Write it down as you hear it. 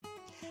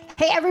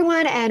Hey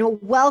everyone, and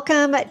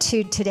welcome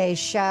to today's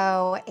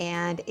show.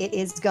 And it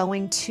is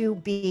going to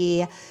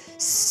be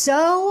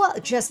so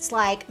just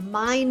like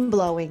mind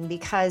blowing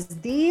because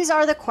these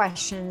are the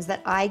questions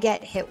that I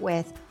get hit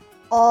with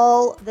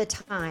all the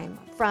time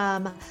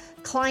from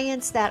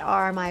clients that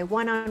are my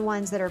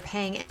one-on-ones that are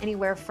paying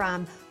anywhere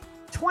from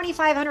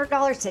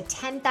 $2,500 to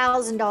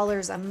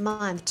 $10,000 a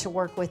month to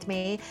work with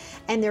me.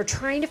 And they're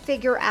trying to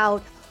figure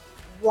out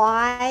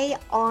why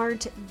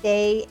aren't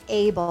they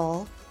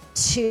able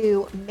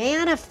to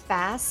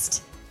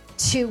manifest,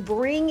 to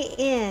bring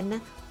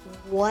in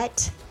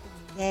what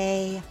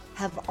they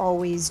have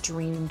always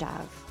dreamed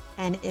of.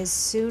 And as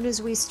soon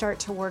as we start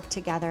to work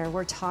together,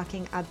 we're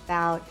talking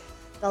about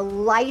the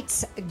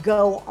lights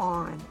go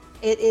on.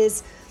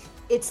 It's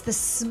the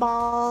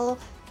small,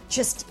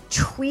 just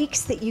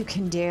tweaks that you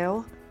can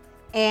do.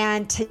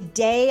 And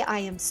today I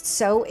am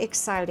so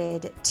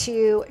excited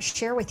to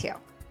share with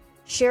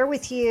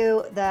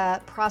you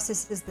the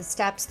processes, the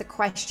steps, the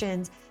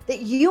questions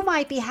that you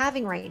might be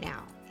having right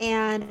now.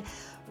 And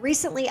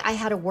recently I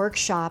had a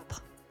workshop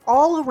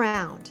all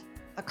around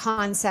a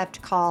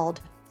concept called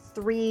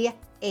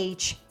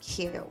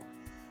 3HQ.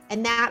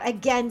 And that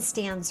again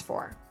stands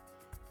for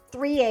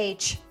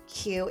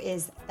 3HQ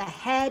is the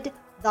head,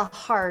 the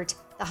heart,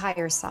 the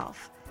higher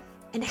self.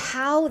 And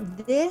how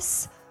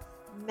this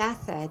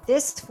method,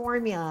 this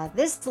formula,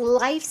 this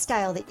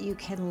lifestyle that you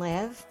can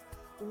live,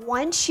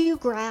 once you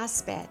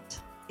grasp it,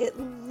 it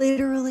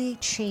literally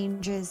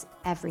changes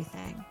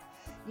everything.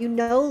 You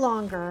no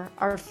longer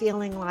are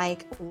feeling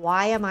like,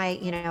 why am I,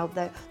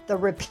 the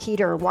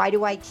repeater? Why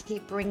do I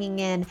keep bringing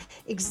in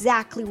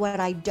exactly what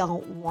I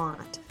don't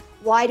want?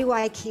 Why do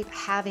I keep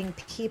having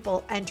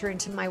people enter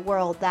into my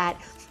world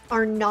that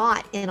are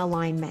not in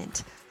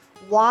alignment?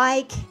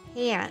 Why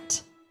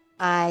can't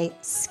I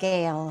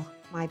scale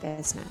my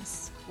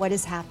business? What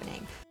is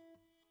happening?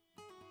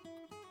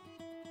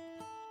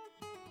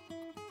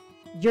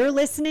 You're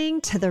listening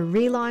to the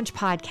Relaunch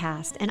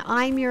Podcast, and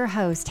I'm your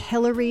host,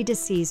 Hilary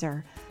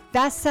DeCesar,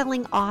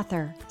 best-selling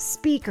author,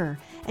 speaker,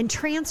 and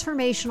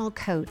transformational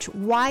coach,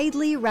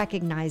 widely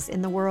recognized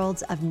in the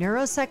worlds of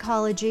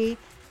neuropsychology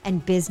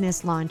and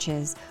business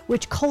launches,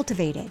 which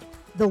cultivated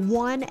the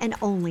one and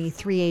only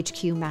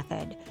 3HQ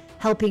method,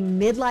 helping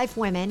midlife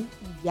women,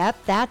 yep,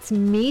 that's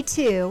me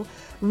too,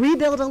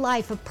 rebuild a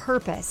life of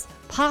purpose,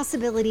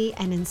 possibility,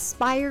 and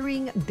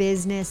inspiring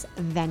business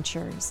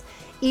ventures.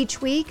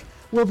 Each week,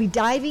 we'll be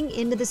diving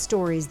into the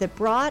stories that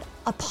brought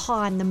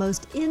upon the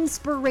most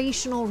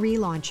inspirational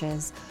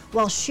relaunches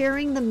while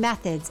sharing the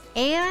methods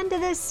and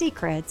the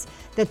secrets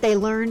that they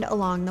learned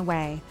along the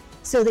way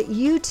so that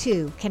you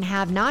too can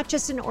have not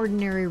just an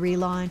ordinary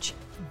relaunch,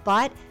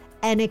 but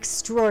an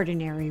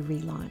extraordinary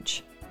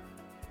relaunch.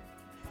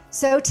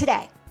 So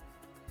today,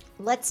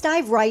 let's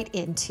dive right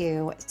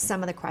into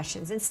some of the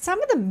questions and some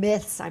of the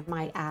myths I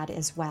might add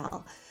as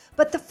well.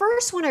 But the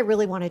first one I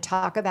really want to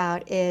talk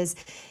about is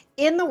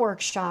in the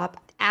workshop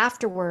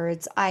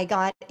afterwards, I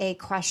got a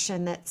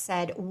question that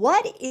said,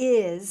 what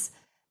is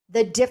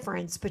the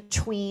difference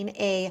between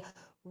a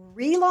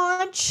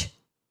relaunch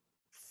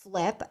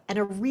flip and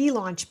a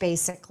relaunch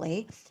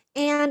basically,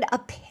 and a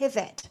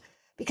pivot?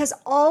 Because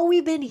all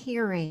we've been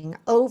hearing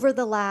over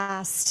the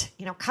last,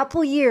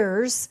 couple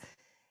years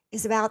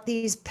is about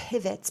these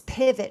pivots,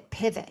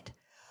 pivot.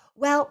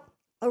 Well,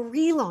 a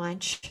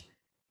relaunch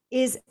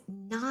is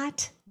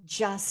not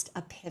just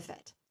a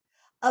pivot.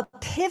 A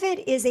pivot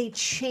is a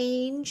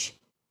change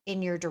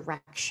in your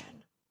direction.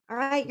 All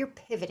right, you're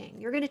pivoting.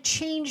 You're going to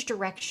change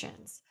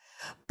directions.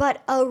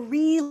 But a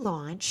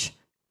relaunch,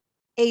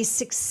 a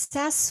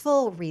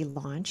successful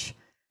relaunch,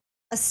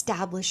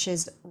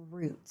 establishes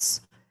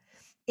roots.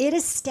 It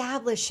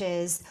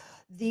establishes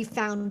the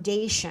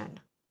foundation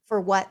for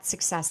what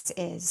success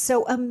is.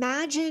 So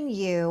imagine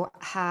you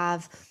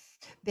have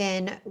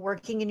been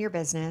working in your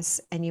business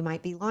and you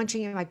might be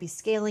launching, you might be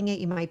scaling it,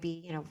 you might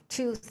be,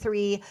 2,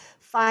 3,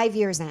 5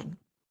 years in,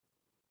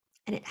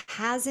 and it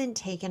hasn't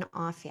taken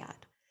off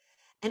yet.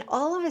 And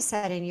all of a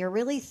sudden you're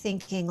really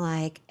thinking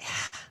like,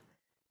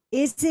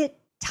 is it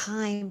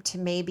time to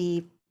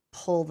maybe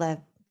pull the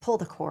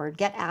cord,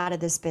 get out of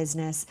this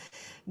business?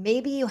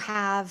 Maybe you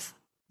have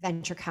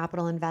venture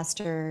capital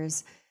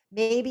investors,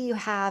 maybe you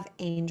have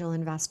angel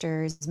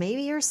investors,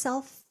 maybe you're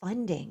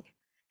self-funding.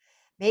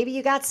 Maybe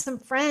you got some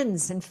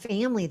friends and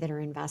family that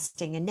are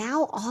investing. And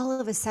now all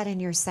of a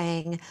sudden you're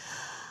saying,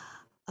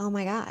 oh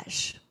my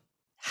gosh,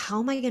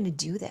 how am I going to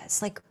do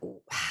this? Like,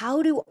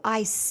 how do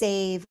I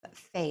save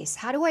face?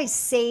 How do I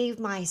save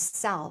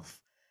myself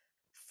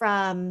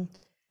from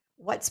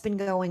what's been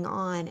going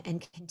on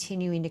and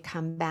continuing to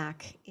come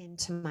back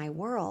into my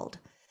world?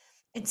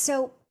 And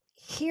so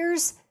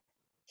here's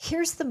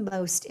the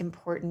most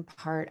important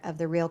part of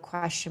the real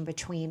question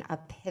between a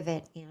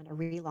pivot and a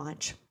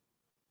relaunch.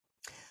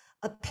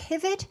 A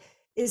pivot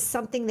is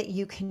something that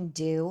you can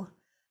do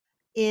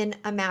in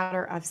a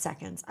matter of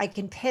seconds. I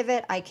can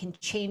pivot, I can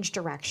change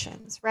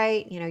directions,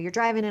 right? You're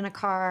driving in a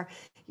car,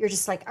 you're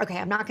just like, okay,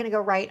 I'm not going to go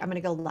right, I'm going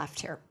to go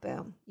left here.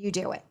 Boom, you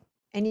do it.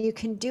 And you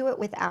can do it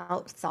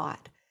without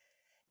thought.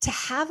 To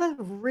have a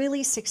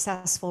really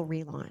successful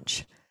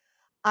relaunch,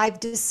 I've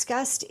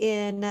discussed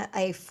in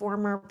a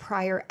former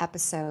prior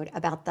episode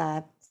about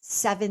the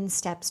 7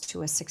 steps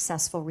to a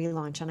successful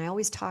relaunch. And I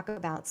always talk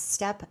about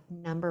step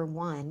number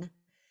 1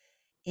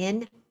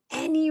 in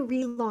any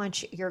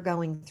relaunch you're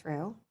going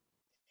through.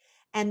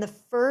 And the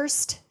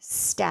first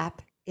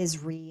step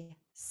is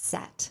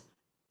reset.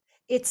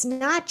 It's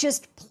not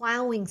just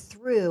plowing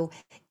through,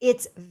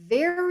 it's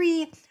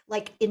very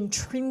like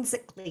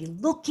intrinsically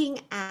looking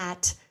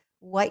at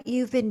what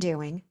you've been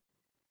doing,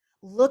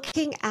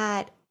 looking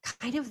at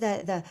kind of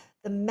the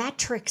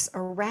metrics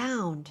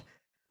around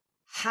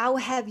how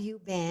have you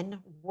been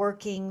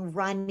working,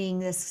 running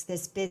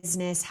this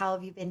business? How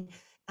have you been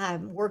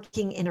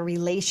working in a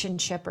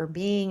relationship or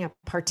being a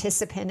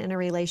participant in a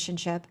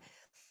relationship?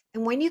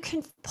 And when you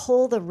can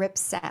pull the rip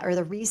set or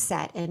the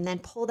reset and then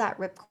pull that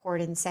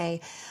ripcord and say,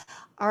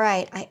 all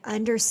right, I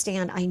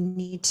understand I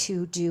need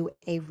to do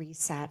a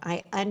reset.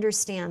 I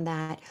understand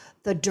that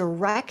the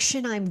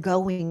direction I'm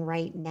going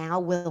right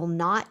now will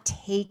not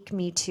take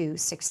me to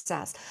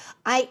success.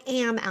 I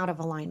am out of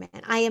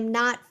alignment. I am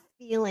not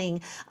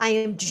feeling, I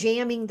am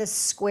jamming the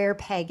square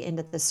peg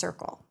into the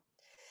circle.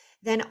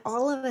 Then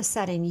all of a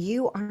sudden,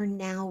 you are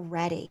now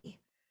ready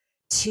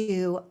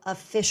to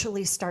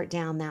officially start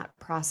down that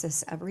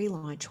process of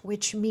relaunch,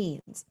 which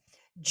means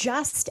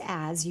just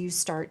as you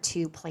start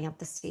to plant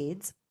the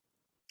seeds,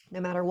 no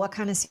matter what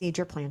kind of seed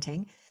you're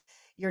planting,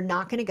 you're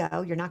not going to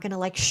go, you're not going to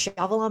like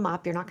shovel them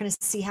up. You're not going to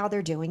see how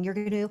they're doing. You're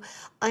going to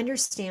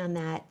understand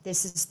that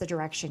this is the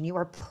direction. You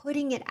are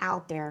putting it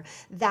out there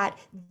that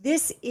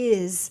this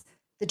is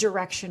the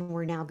direction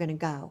we're now going to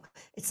go.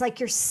 It's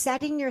like you're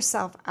setting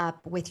yourself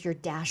up with your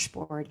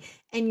dashboard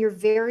and you're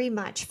very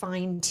much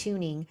fine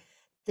tuning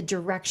the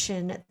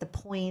direction, the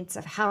points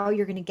of how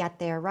you're going to get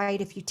there, right?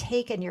 If you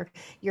take and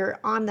you're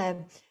on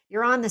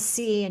the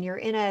sea and you're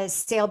in a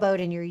sailboat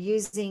and you're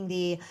using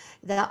the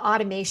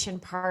automation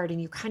part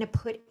and you kind of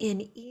put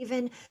in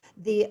even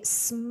the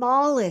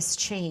smallest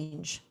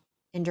change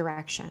in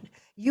direction,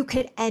 you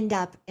could end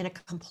up in a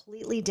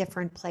completely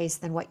different place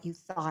than what you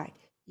thought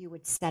you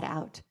would set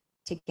out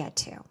to get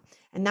to.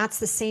 And that's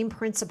the same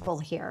principle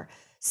here.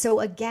 So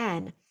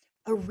again,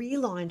 a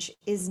relaunch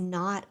is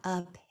not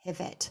a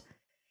pivot.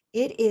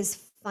 It is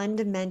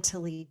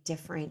fundamentally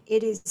different.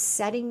 It is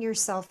setting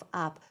yourself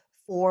up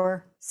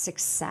for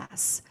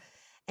success.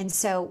 And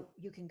so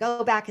you can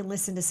go back and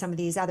listen to some of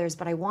these others,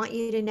 but I want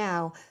you to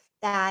know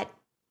that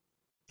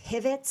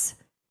pivots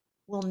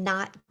will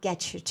not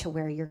get you to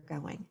where you're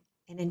going.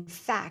 And in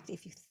fact,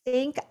 if you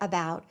think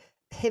about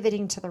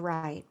pivoting to the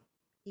right,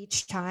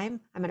 each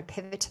time I'm going to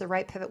pivot to the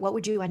right pivot, what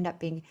would you end up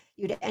being?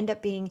 You'd end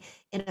up being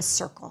in a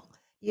circle.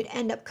 You'd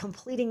end up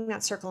completing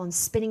that circle and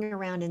spinning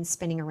around and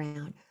spinning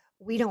around.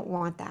 We don't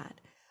want that.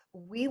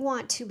 We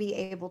want to be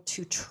able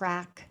to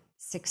track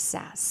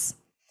success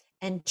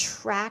and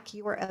track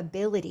your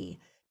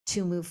ability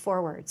to move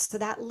forward. So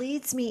that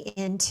leads me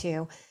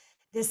into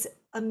this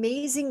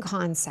amazing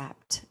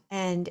concept.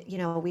 And,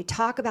 we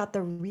talk about the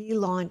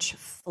relaunch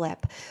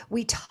flip.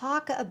 We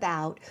talk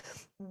about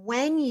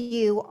when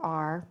you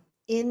are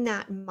in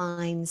that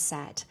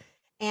mindset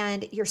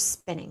and you're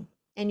spinning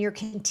and you're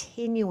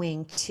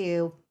continuing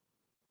to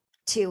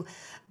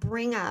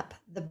bring up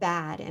the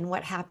bad. And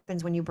what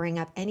happens when you bring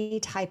up any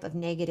type of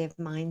negative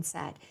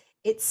mindset,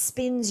 it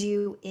spins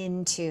you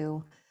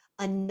into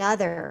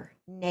another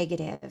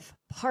negative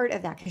part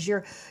of that, because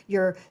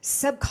your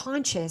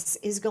subconscious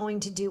is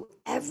going to do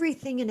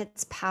everything in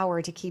its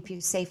power to keep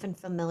you safe and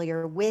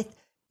familiar with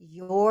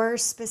your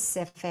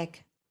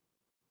specific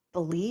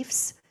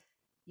beliefs,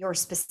 your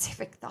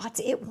specific thoughts.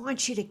 It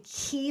wants you to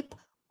keep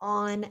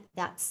on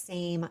that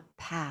same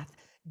path.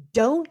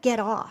 Don't get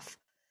off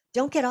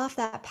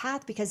that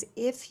path, because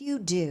if you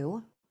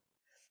do,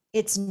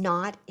 it's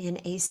not in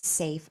a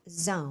safe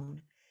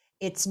zone.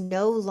 It's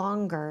no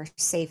longer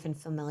safe and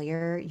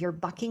familiar. You're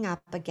bucking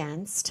up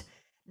against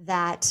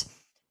that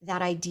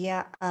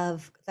idea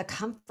of the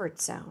comfort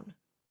zone.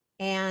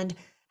 And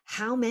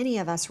how many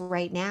of us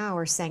right now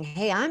are saying,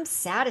 hey, I'm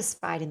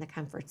satisfied in the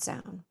comfort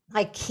zone.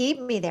 Like, keep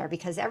me there,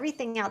 because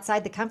everything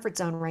outside the comfort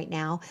zone right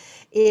now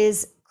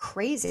is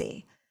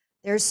crazy.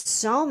 There's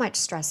so much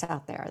stress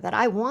out there that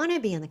I want to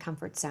be in the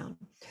comfort zone.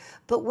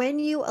 But when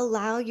you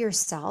allow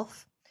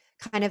yourself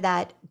kind of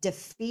that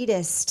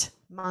defeatist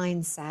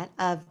mindset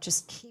of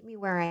just keep me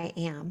where I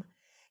am,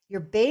 you're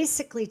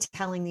basically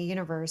telling the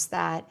universe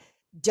that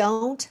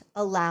don't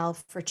allow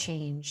for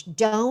change.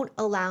 Don't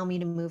allow me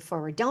to move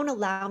forward. Don't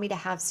allow me to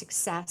have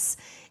success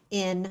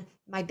in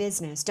my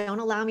business. Don't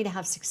allow me to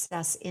have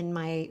success in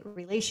my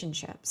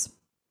relationships.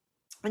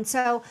 And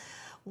so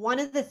one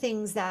of the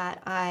things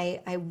that I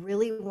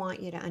really want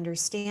you to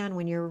understand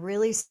when you're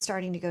really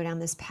starting to go down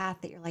this path,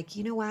 that you're like,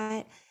 you know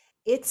what?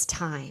 It's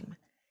time.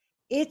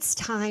 It's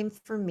time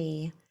for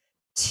me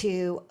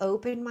to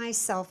open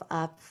myself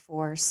up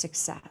for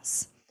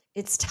success.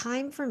 It's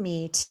time for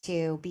me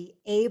to be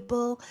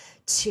able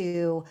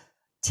to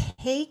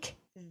take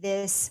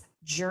this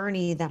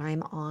journey that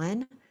I'm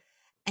on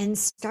and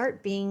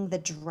start being the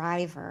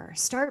driver,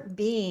 start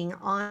being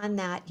on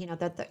that,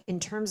 in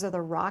terms of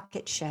the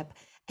rocket ship,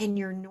 and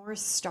your North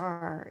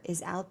Star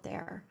is out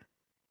there.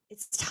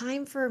 It's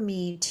time for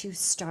me to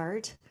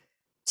start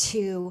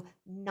to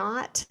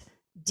not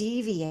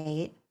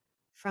deviate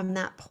from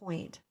that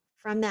point,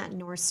 from that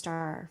North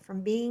Star,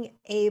 from being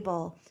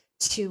able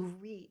to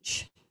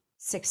reach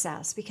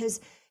success,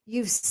 because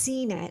you've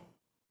seen it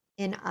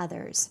in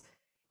others.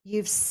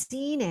 You've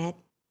seen it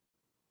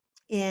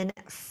in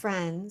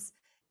friends,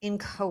 in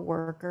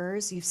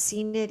coworkers, you've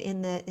seen it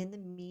in the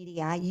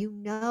media. You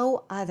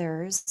know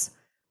others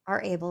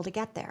are able to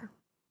get there.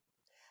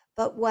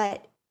 But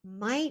what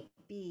might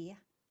be,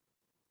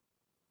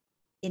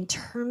 in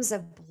terms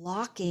of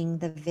blocking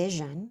the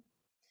vision,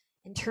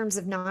 in terms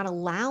of not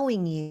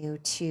allowing you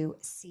to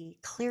see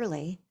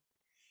clearly,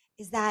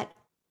 is that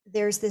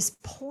there's this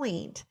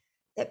point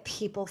that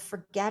people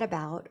forget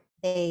about.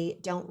 They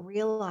don't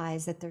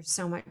realize that there's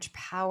so much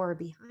power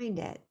behind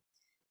it.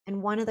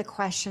 And one of the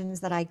questions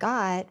that I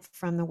got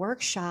from the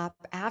workshop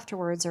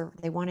afterwards, or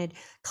they wanted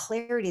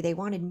clarity, they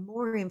wanted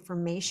more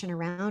information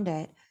around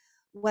it,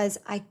 was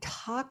I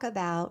talk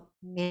about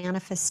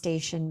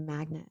manifestation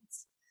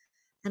magnets.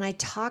 And I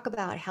talk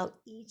about how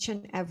each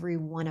and every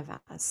one of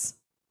us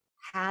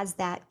has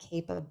that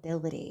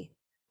capability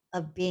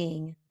of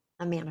being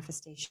a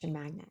manifestation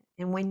magnet.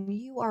 And when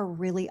you are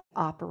really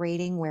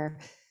operating where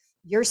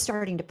you're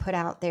starting to put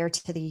out there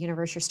to the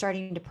universe, you're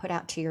starting to put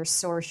out to your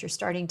source, you're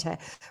starting to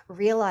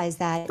realize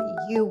that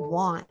you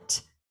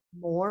want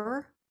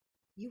more,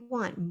 you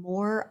want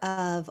more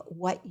of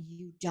what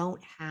you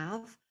don't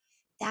have.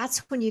 That's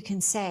when you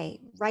can say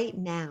right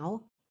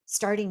now,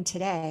 starting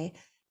today,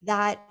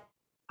 that,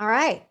 all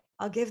right,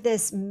 I'll give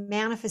this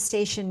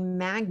manifestation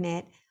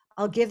magnet,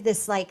 I'll give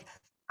this like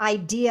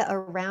idea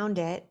around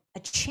it a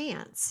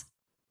chance.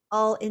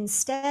 I'll,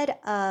 instead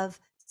of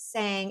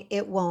saying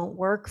it won't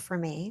work for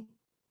me,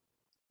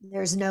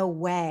 there's no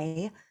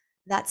way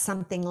that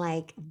something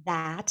like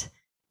that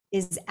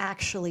is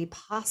actually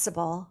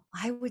possible,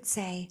 I would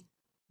say,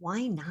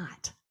 why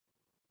not?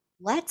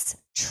 Let's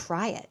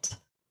try it.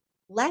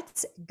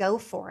 Let's go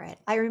for it.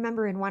 I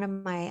remember in one of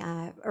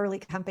my early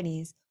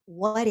companies,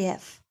 what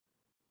if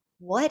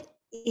it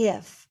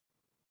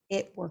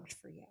worked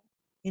for you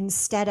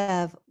instead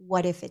of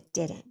what if it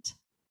didn't?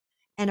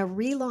 And a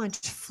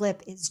relaunch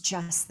flip is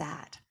just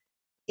that.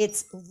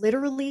 It's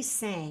literally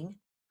saying,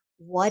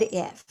 what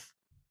if?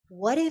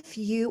 What if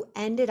you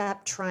ended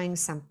up trying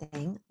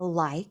something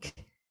like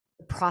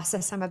the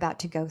process I'm about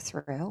to go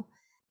through,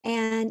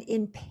 and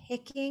in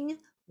picking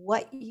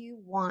what you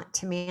want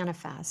to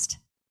manifest,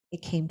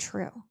 it came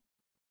true?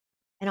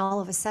 And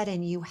all of a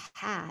sudden, you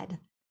had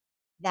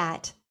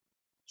that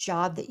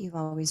job that you've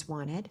always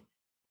wanted.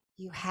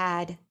 You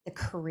had the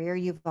career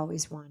you've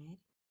always wanted.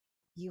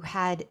 You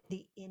had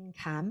the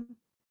income,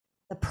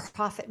 the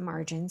profit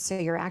margin. So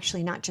you're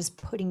actually not just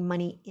putting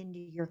money into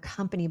your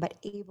company, but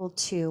able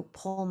to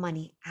pull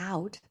money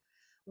out.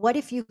 What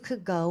if you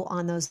could go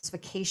on those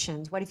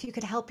vacations? What if you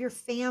could help your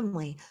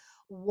family?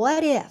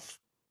 What if?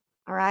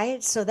 All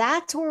right. So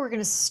that's where we're going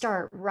to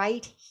start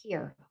right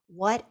here.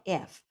 What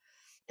if?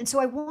 And so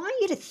I want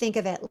you to think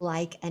of it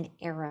like an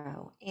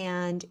arrow.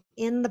 And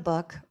in the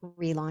book,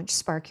 Relaunch,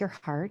 Spark Your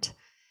Heart,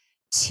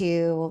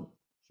 to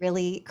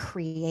really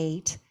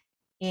create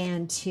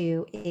and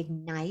to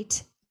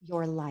ignite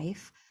your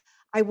life,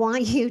 I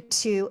want you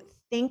to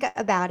think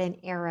about an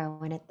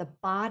arrow. And at the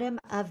bottom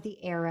of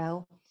the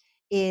arrow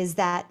is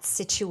that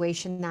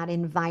situation, that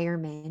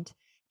environment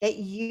that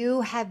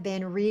you have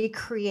been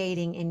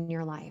recreating in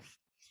your life.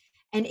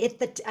 And at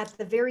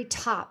the very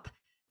top,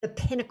 the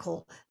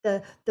pinnacle,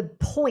 the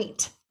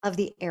point of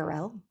the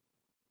arrow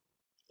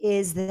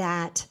is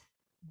that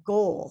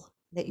goal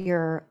that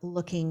you're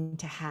looking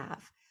to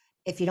have.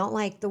 If you don't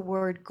like the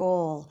word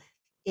goal,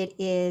 it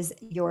is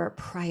your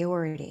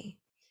priority.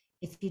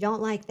 If you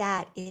don't like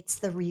that, it's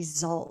the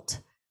result.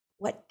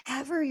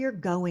 Whatever you're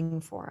going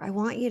for, I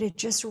want you to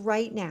just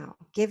right now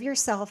give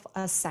yourself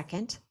a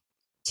second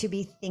to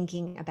be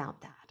thinking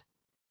about that.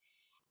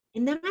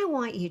 And then I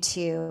want you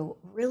to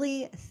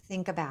really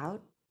think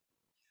about,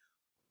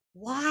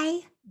 why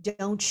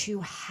don't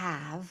you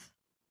have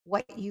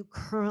what you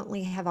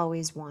currently have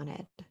always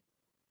wanted?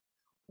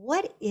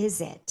 What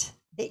is it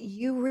that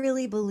you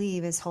really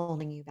believe is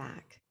holding you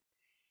back?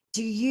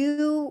 Do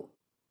you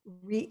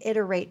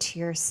reiterate to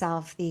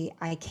yourself the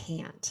I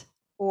can't,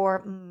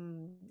 or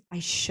I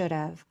should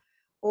have,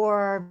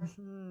 or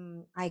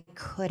I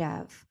could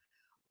have,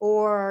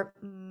 or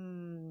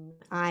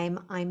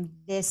I'm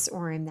this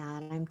or I'm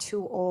that, I'm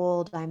too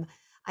old,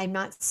 I'm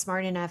not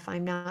smart enough,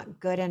 I'm not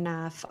good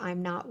enough,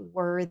 I'm not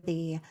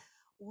worthy?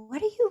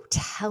 What are you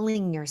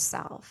telling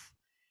yourself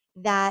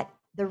that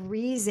the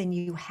reason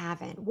you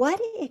haven't? What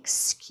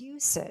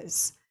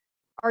excuses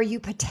are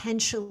you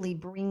potentially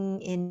bringing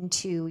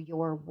into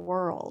your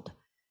world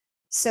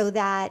so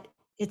that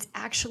it's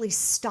actually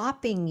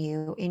stopping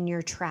you in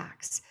your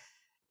tracks?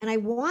 And I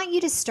want you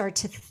to start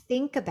to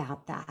think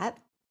about that.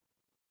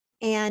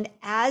 And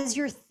as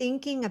you're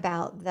thinking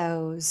about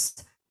those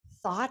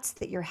thoughts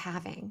that you're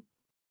having,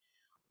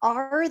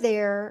 are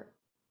there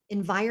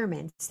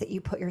environments that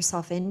you put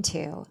yourself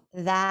into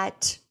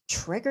that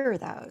trigger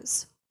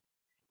those?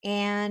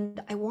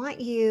 And I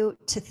want you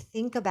to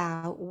think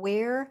about,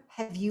 where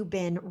have you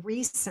been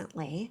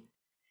recently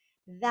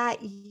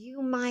that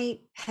you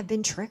might have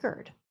been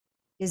triggered?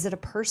 Is it a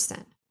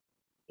person?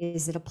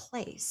 Is it a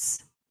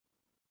place?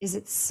 Is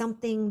it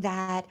something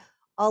that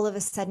all of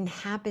a sudden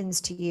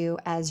happens to you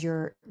as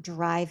you're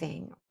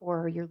driving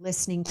or you're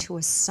listening to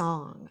a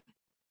song?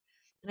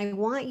 And I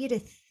want you to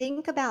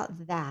think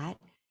about that.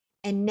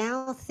 And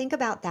now think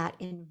about that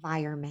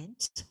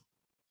environment.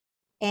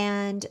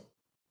 And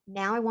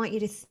now I want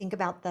you to think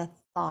about the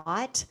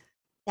thought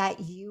that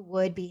you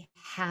would be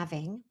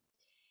having.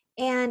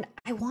 And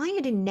I want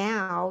you to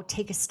now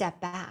take a step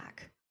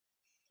back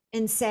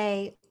and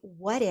say,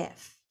 what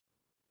if?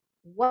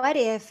 What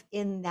if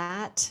in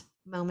that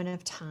moment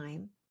of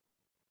time,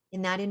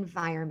 in that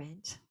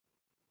environment,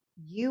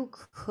 you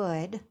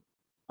could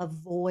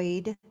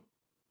avoid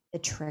the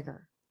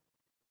trigger,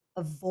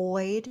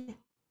 avoid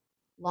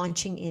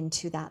launching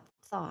into that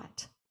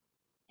thought?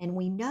 And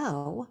we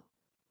know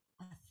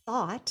a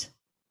thought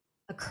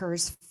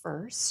occurs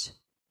first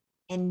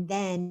and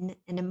then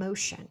an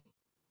emotion.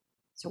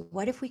 So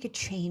what if we could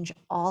change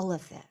all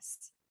of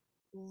this?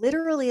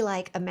 Literally,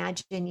 like,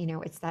 imagine,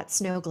 it's that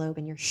snow globe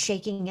and you're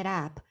shaking it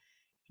up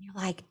and you're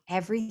like,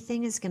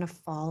 everything is going to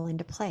fall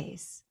into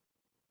place.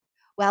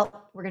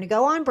 Well, we're going to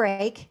go on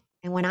break.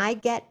 And when I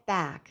get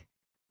back,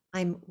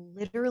 I'm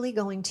literally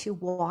going to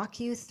walk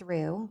you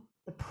through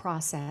the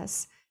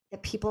process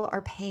that people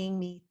are paying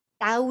me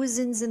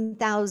thousands and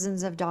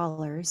thousands of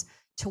dollars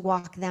to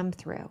walk them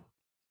through.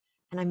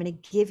 And I'm going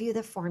to give you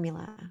the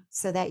formula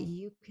so that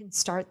you can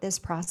start this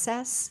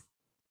process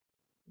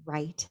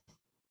right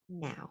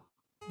now.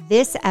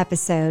 This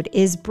episode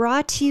is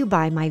brought to you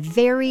by my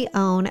very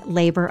own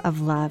labor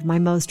of love, my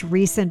most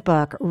recent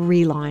book,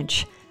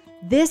 Relaunch.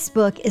 This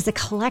book is a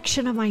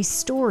collection of my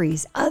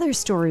stories, other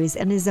stories,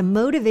 and is a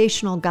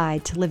motivational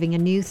guide to living a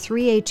new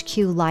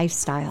 3HQ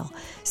lifestyle,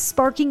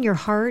 sparking your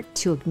heart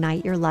to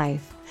ignite your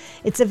life.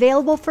 It's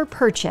available for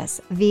purchase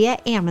via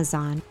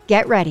Amazon.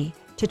 Get ready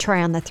to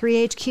try on the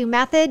 3HQ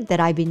method that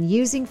I've been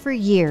using for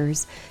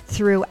years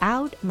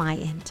throughout my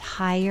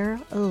entire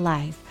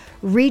life,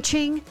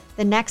 reaching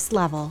the next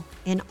level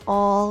in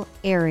all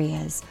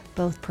areas,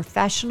 both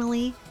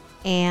professionally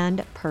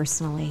and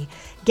personally.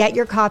 Get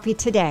your copy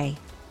today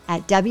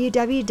at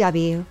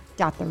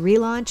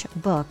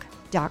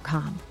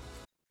www.therelaunchbook.com.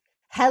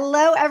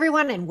 Hello,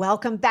 everyone, and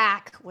welcome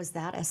back. Was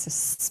that a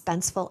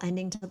suspenseful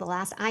ending to the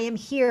last? I am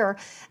here,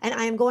 and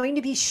I am going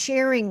to be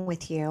sharing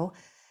with you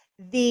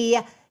the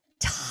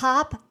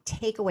top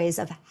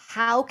takeaways of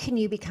how can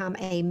you become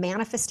a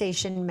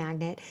manifestation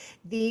magnet.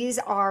 These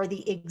are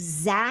the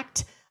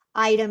exact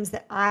items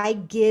that I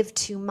give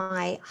to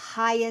my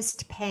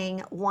highest paying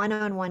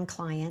one-on-one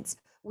clients.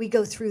 We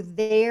go through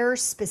their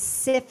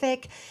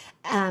specific,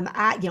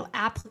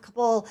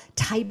 applicable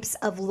types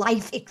of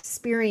life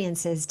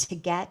experiences to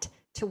get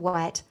to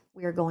what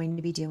we're going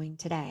to be doing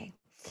today.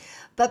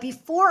 But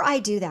before I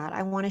do that,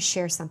 I want to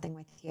share something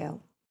with you.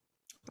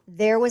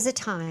 There was a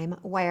time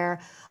where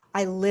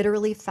I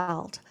literally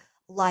felt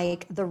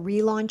like the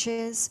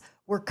relaunches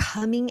were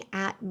coming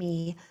at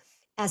me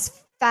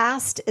as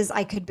fast as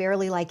I could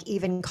barely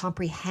even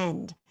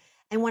comprehend.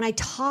 And when I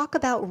talk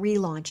about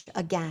relaunch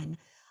again,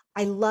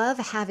 I love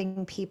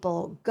having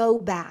people go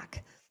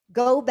back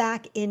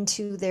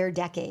into their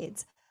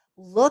decades,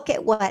 look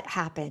at what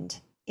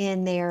happened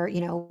in their,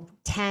 0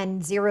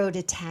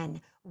 to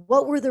 10.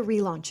 What were the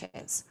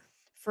relaunches?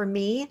 For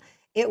me,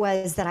 it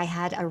was that I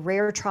had a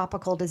rare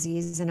tropical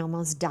disease and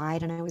almost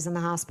died, and I was in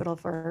the hospital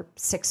for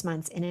 6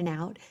 months in and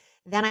out.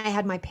 Then I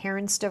had my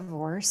parents'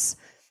 divorce.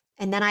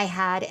 And then I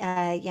had,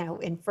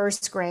 in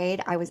first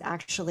grade, I was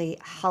actually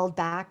held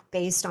back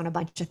based on a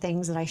bunch of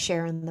things that I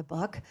share in the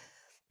book,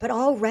 but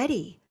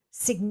already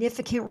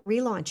significant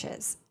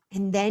relaunches.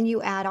 And then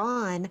you add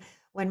on,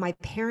 when my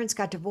parents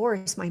got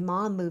divorced, my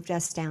mom moved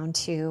us down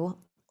to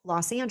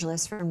Los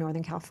Angeles from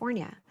Northern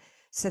California.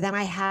 So then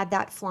I had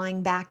that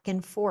flying back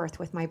and forth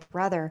with my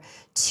brother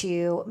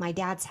to my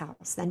dad's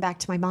house, then back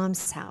to my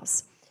mom's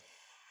house.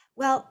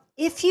 Well,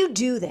 if you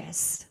do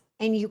this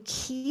and you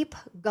keep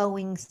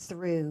going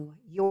through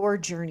your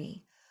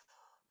journey,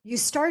 you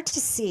start to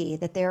see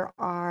that there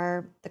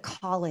are the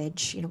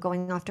college,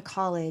 going off to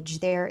college.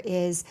 There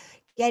is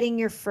getting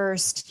your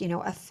first,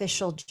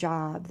 official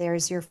job.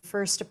 There's your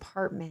first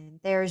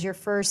apartment. There's your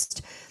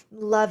first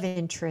love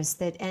interest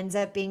that ends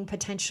up being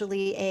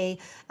potentially a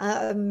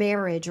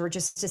marriage or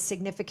just a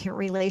significant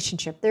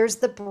relationship. There's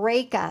the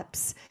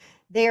breakups.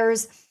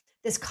 There's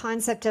this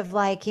concept of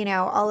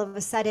all of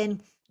a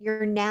sudden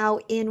you're now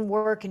in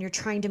work and you're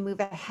trying to move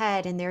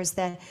ahead. And there's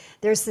the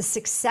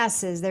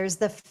successes, there's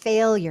the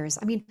failures.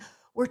 I mean,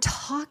 we're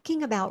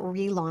talking about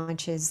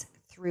relaunches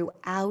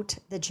throughout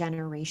the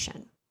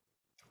generation,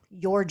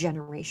 your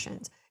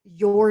generations,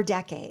 your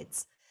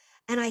decades.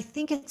 And I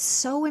think it's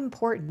so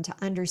important to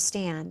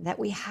understand that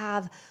we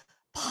have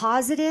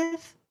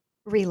positive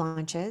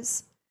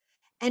relaunches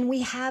and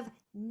we have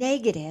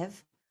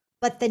negative,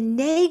 but the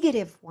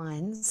negative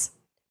ones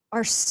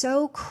are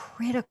so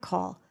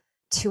critical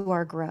to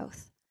our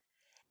growth.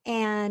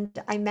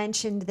 And I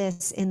mentioned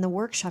this in the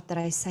workshop that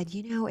I said,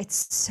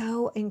 it's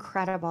so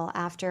incredible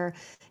after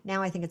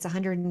now I think it's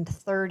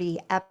 130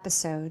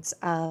 episodes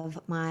of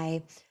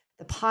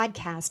the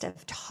podcast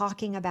of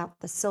talking about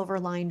the silver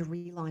lined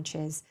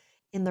relaunches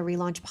in the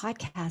relaunch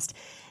podcast.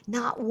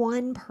 Not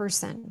one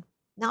person,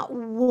 not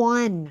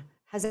one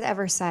has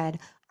ever said,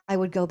 I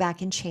would go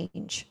back and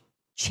change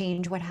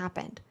what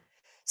happened.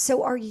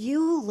 So are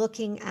you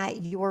looking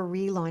at your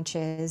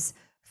relaunches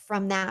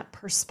from that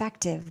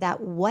perspective,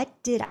 that what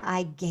did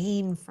I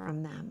gain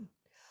from them?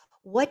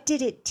 What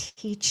did it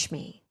teach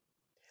me?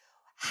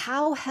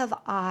 How have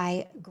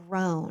I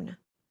grown?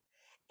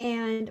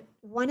 And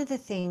one of the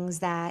things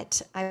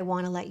that I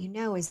want to let you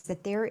know is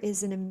that there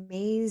is an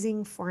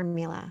amazing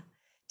formula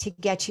to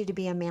get you to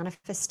be a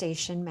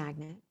manifestation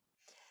magnet.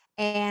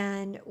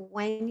 And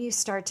when you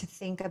start to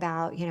think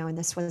about, and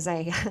this was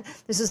a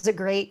this was a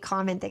great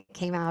comment that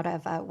came out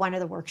of one of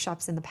the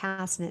workshops in the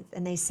past,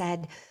 and they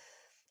said,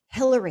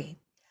 Hillary,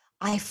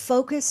 I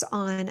focus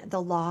on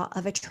the law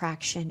of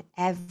attraction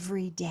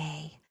every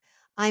day.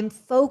 I'm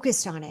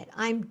focused on it.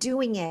 I'm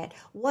doing it.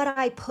 What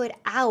I put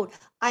out,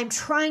 I'm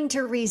trying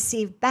to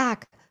receive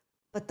back,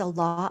 but the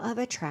law of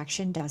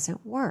attraction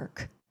doesn't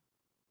work.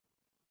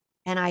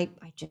 And I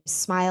just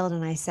smiled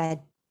and I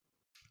said,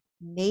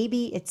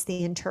 maybe it's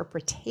the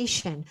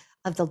interpretation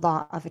of the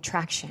law of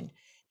attraction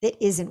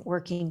that isn't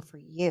working for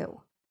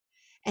you.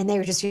 And they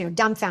were just,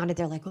 dumbfounded.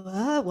 They're like,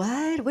 what?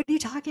 What are you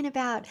talking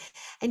about?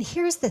 And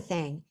here's the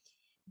thing.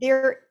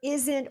 There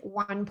isn't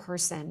one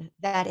person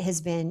that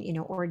has been,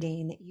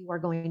 ordained that you are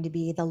going to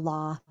be the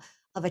law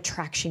of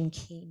attraction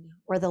king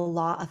or the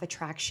law of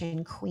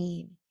attraction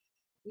queen.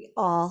 We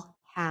all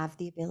have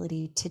the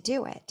ability to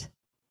do it,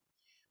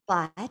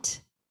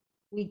 but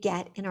we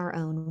get in our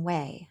own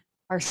way.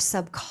 Our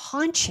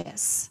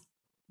subconscious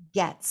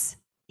gets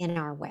in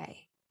our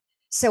way.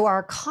 So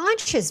our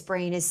conscious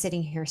brain is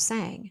sitting here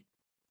saying,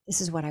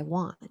 this is what I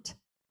want.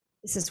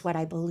 This is what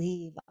I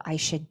believe I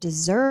should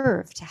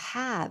deserve to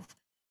have.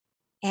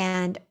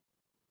 And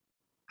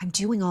I'm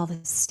doing all the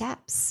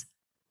steps.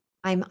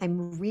 I'm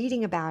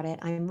reading about it.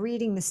 I'm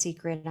reading The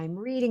Secret. I'm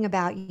reading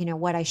about,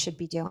 what I should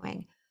be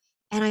doing.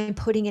 And I'm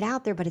putting it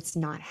out there, but it's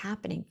not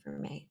happening for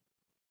me.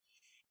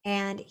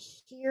 And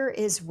here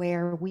is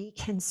where we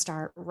can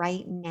start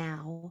right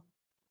now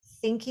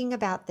thinking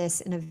about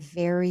this in a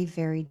very,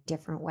 very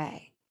different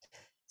way.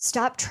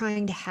 Stop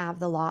trying to have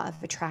the law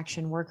of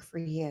attraction work for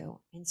you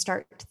and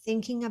start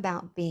thinking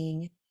about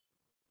being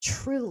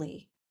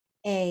truly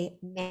a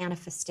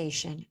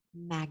manifestation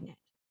magnet.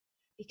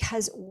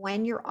 Because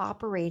when you're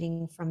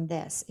operating from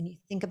this and you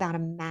think about a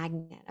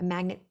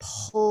magnet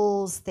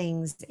pulls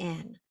things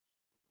in,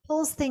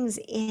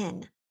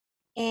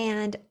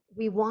 And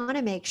we want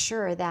to make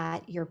sure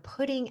that you're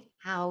putting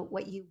out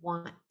what you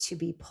want to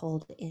be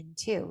pulled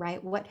into,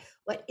 right? What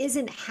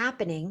isn't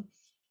happening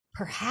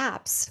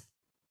perhaps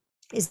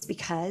is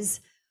because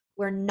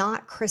we're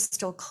not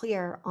crystal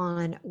clear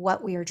on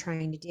what we are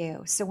trying to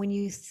do. So when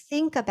you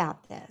think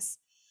about this,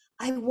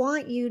 I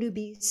want you to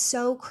be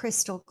so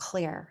crystal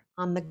clear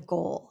on the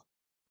goal.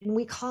 And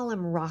we call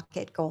them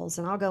rocket goals.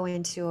 And I'll go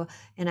into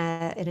in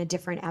a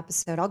different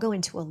episode, I'll go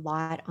into a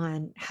lot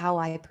on how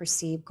I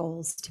perceive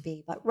goals to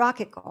be, but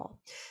rocket goal.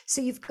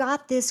 So you've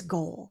got this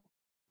goal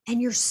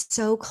and you're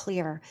so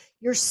clear.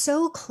 You're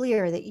so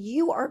clear that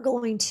you are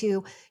going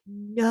to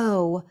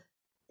know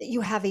that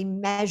you have a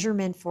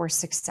measurement for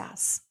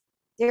success.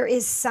 There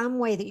is some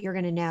way that you're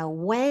going to know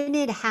when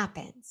it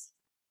happens.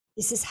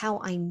 This is how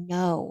I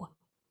know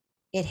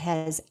it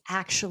has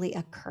actually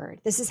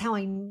occurred. This is how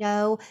I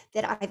know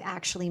that I've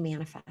actually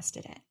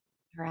manifested it.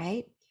 All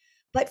right.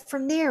 But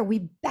from there,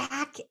 we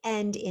back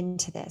end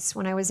into this.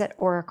 When I was at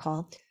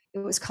Oracle, it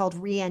was called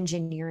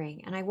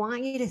re-engineering. And I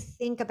want you to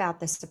think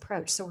about this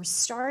approach. So we're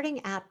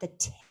starting at the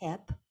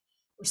tip.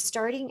 We're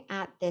starting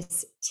at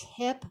this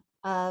tip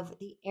of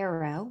the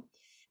arrow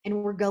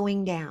and we're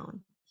going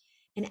down.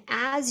 And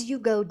as you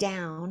go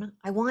down,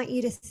 I want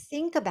you to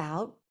think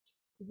about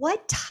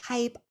what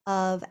type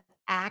of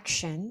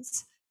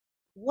actions,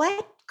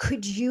 what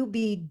could you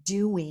be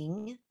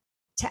doing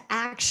to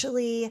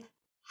actually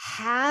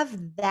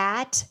have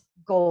that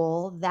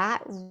goal,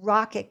 that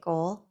rocket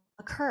goal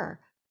occur?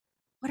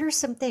 What are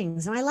some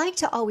things? And I like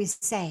to always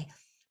say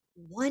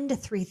 1 to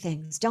 3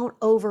 things. Don't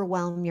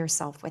overwhelm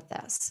yourself with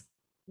this.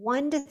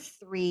 1 to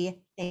 3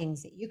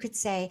 things that you could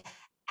say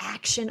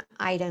action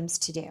items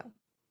to do.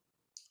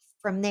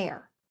 From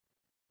there,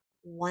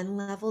 one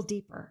level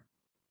deeper,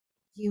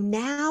 you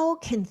now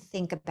can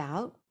think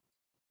about,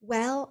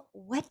 well,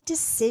 what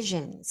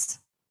decisions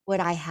would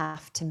I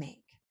have to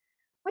make?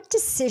 What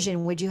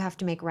decision would you have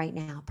to make right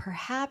now?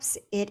 Perhaps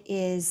it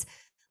is,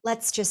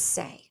 let's just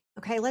say,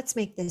 okay, let's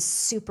make this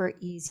super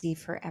easy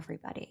for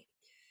everybody.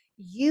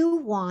 You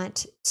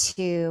want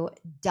to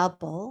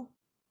double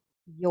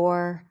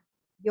your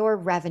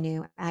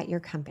revenue at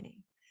your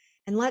company.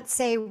 And let's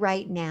say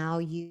right now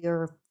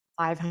you're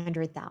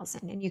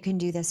 500,000. And you can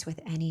do this with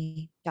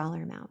any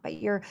dollar amount, but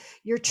your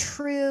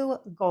true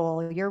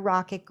goal, your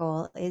rocket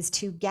goal is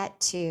to get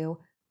to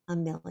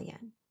 1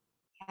 million.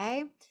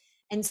 Okay.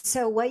 And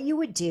so what you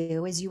would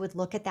do is you would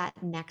look at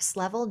that next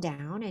level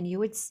down and you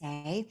would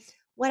say,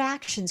 what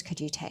actions could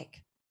you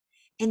take?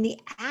 And the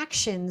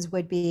actions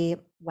would be,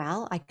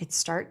 well, I could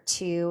start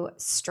to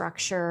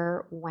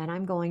structure when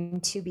I'm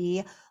going to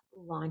be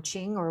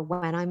launching or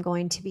when I'm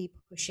going to be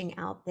pushing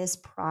out this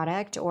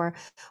product or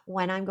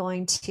when I'm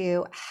going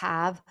to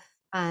have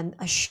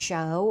a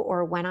show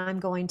or when I'm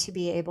going to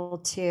be able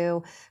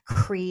to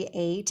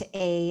create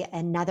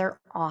another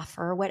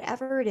offer,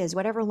 whatever it is,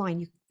 whatever line,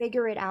 you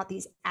figure it out,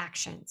 these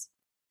actions.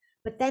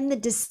 But then the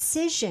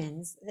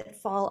decisions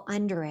that fall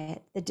under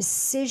it, the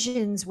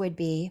decisions would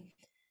be,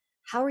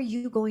 how are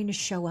you going to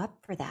show up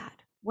for that?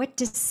 What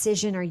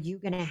decision are you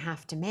going to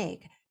have to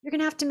make? You're going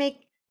to have to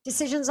make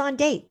decisions on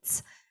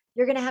dates.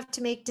 You're going to have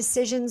to make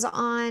decisions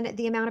on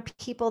the amount of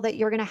people that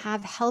you're going to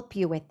have help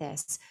you with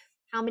this.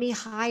 How many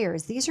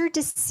hires? These are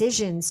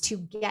decisions to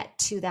get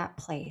to that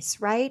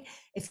place, right?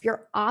 If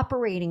you're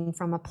operating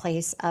from a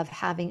place of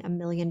having $1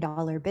 million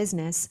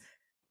business,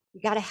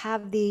 you got to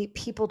have the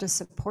people to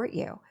support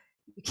you.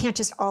 You can't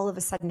just all of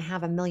a sudden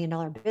have $1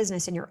 million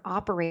business and you're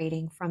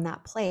operating from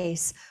that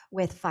place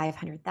with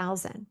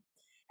 500,000.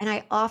 And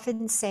I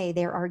often say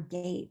there are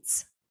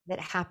gates that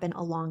happen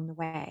along the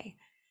way.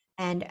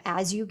 And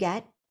as you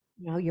get,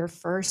 your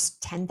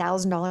first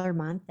 $10,000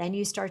 month, then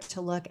you start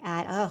to look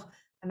at, oh,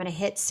 I'm going to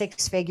hit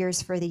 6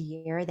 figures for the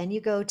year. Then you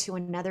go to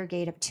another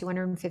gate of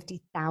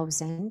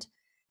 250,000.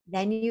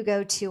 Then you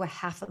go to a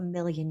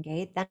 500,000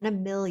 gate, then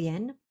 1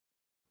 million,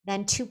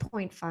 then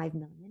 2.5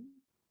 million,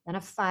 then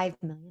a 5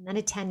 million, then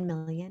a 10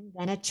 million,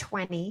 then a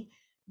 20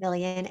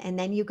 million. And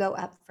then you go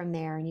up from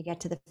there and you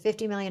get to the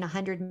 50 million,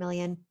 100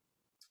 million,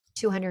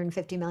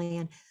 250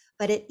 million.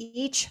 But at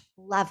each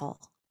level,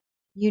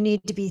 you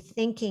need to be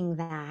thinking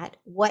that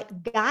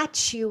what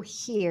got you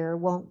here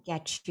won't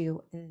get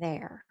you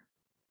there.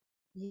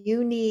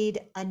 You need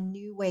a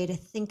new way to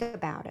think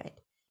about it.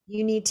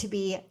 You need to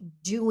be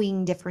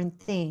doing different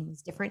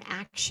things, different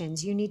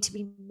actions. You need to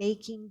be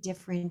making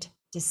different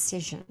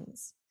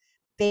decisions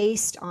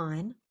based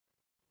on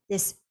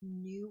this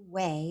new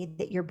way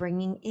that you're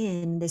bringing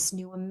in this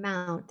new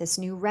amount, this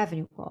new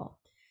revenue goal.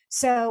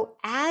 So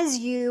as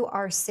you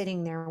are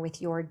sitting there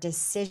with your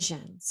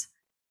decisions,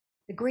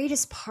 the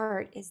greatest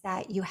part is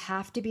that you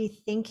have to be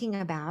thinking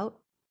about,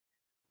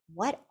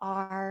 what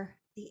are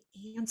the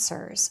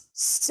answers?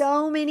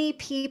 So many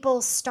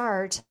people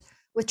start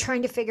with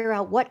trying to figure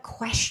out, what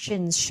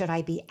questions should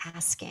I be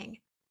asking?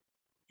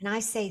 And I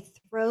say,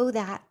 throw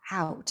that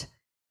out.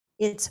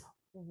 It's,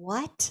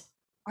 what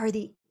are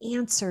the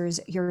answers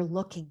you're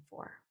looking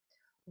for?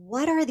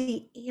 What are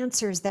the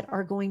answers that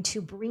are going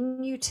to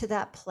bring you to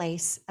that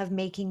place of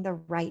making the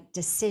right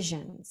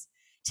decisions,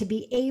 to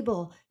be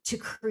able to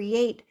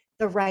create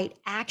the right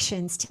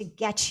actions to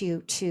get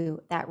you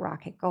to that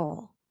rocket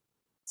goal?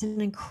 It's an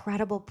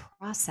incredible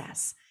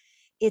process.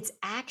 It's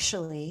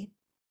actually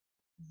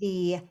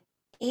the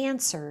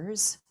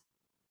answers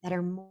that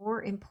are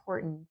more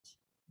important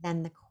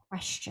than the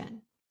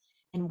question.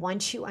 And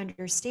once you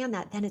understand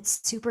that, then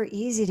it's super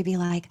easy to be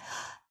like,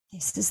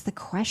 this is the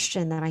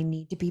question that I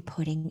need to be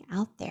putting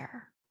out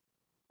there,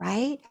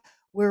 right?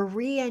 We're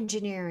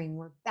re-engineering,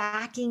 we're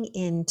backing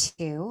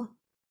into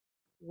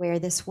where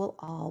this will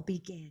all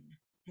begin.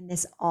 And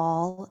this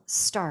all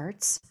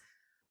starts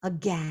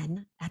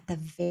again at the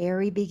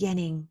very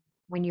beginning,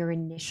 when you're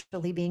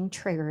initially being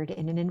triggered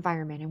in an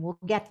environment, and we'll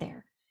get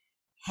there.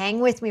 Hang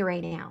with me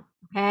right now,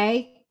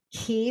 okay?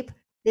 Keep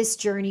this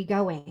journey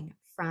going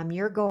from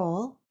your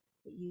goal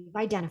that you've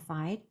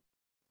identified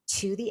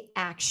to the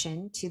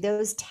action, to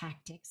those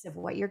tactics of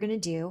what you're going to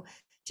do,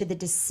 to the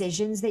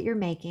decisions that you're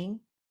making,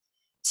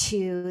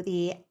 to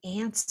the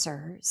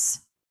answers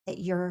that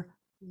you're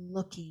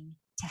looking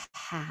to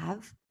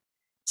have,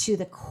 to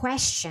the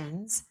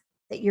questions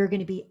that you're going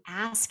to be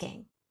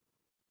asking.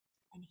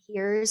 And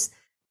here's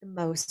the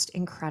most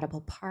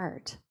incredible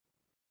part.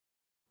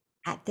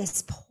 At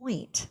this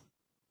point,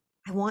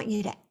 I want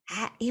you to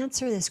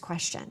answer this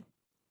question.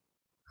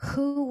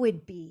 Who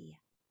would be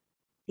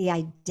the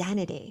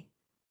identity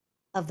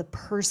of the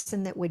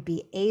person that would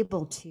be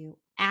able to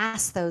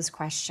ask those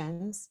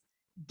questions,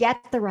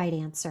 get the right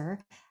answer,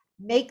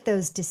 make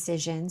those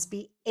decisions,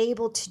 be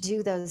able to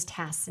do those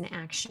tasks and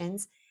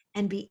actions,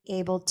 and be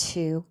able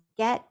to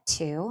get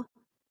to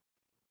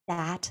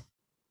that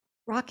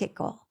rocket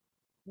goal?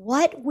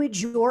 What would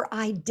your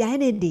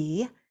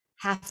identity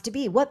have to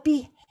be? What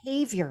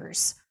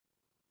behaviors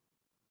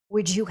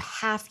would you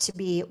have to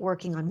be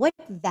working on? What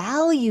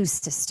value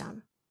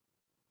system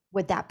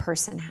would that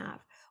person have?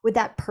 Would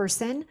that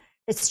person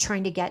that's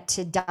trying to get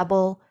to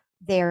double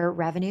their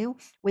revenue,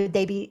 would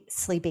they be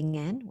sleeping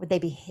in? Would they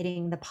be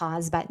hitting the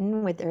pause button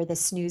or the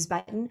snooze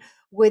button?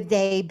 Would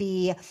they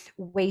be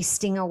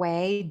wasting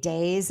away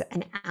days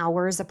and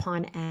hours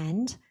upon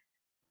end?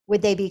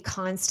 Would they be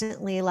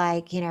constantly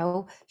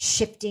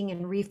shifting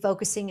and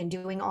refocusing and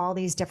doing all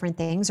these different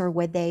things? Or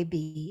would they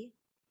be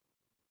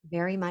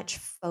very much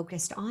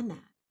focused on that.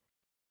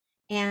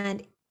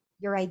 And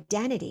your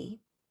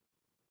identity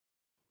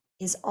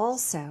is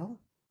also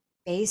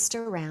based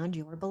around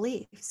your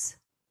beliefs.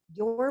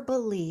 Your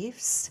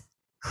beliefs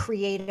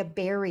create a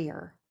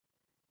barrier,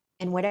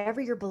 and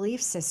whatever your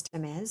belief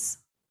system is,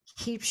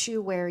 keeps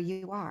you where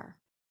you are.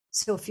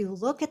 So if you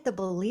look at the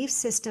belief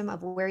system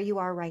of where you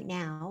are right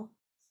now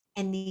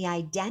and the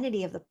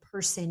identity of the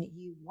person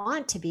you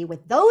want to be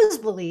with those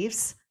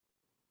beliefs,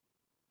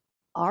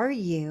 are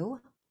you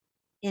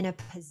in a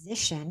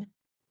position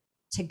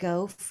to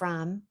go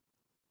from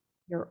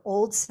your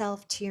old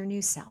self to your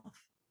new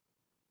self?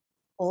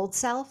 Old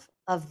self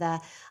of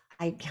the,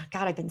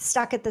 I've been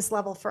stuck at this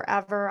level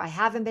forever. I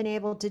haven't been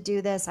able to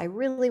do this. I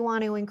really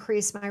want to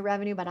increase my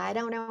revenue, but I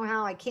don't know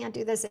how. I can't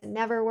do this. It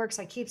never works.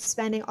 I keep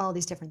spending all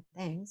these different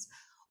things.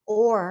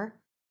 Or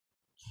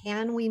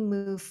can we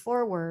move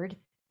forward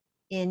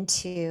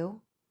into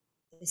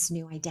this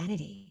new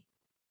identity?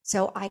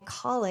 So I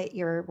call it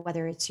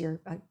whether it's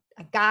a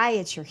guy,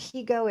 it's your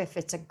he-go. If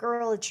it's a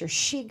girl, it's your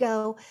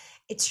she-go.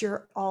 It's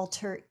your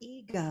alter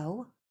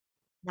ego.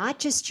 Not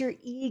just your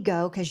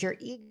ego, because your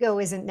ego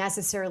isn't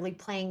necessarily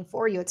playing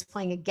for you, it's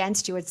playing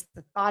against you. It's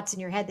the thoughts in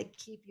your head that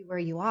keep you where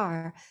you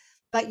are.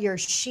 But your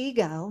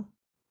she-go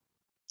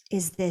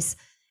is this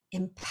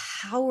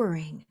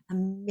empowering,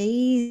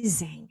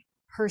 amazing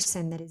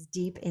person that is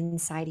deep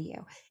inside of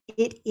you.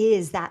 It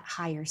is that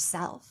higher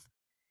self.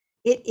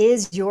 It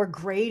is your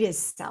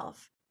greatest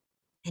self.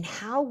 And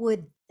how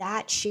would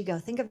that she-go?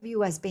 Think of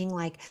you as being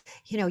like,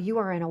 you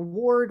are an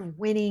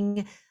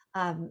award-winning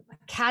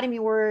Academy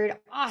Award,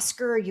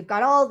 Oscar, you've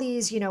got all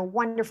these,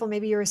 wonderful,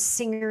 maybe you're a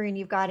singer and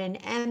you've got an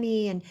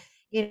Emmy and,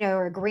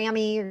 or a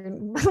Grammy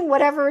or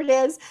whatever it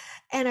is.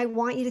 And I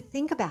want you to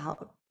think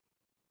about,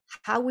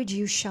 how would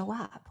you show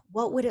up?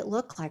 What would it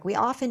look like? We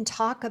often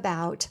talk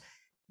about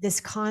this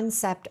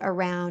concept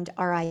around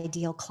our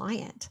ideal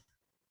client.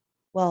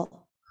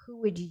 Well,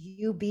 who would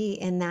you be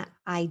in that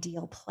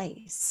ideal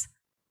place?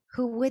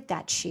 Who would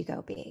that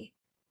she-go be?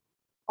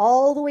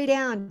 All the way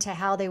down to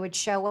how they would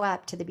show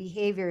up, to the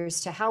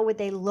behaviors, to how would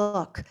they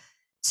look,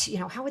 to,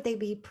 how would they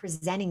be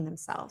presenting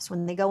themselves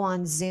when they go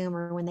on Zoom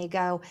or when they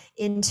go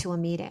into a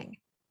meeting.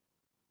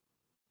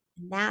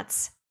 And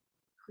that's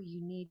who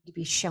you need to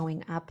be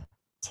showing up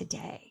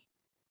today.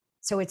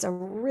 So it's a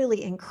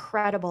really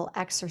incredible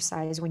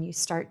exercise when you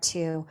start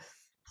to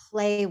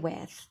play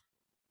with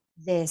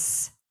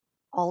this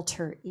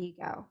alter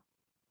ego.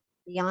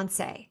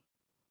 Beyonce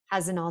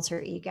has an alter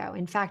ego.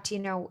 In fact,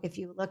 if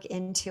you look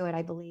into it,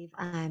 I believe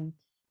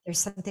there's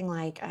something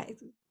like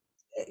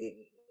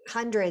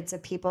hundreds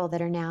of people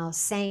that are now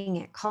saying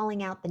it,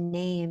 calling out the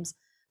names,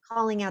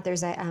 calling out.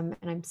 There's and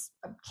I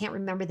can't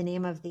remember the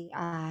name of the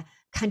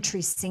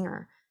country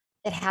singer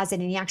that has it,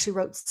 and he actually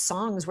wrote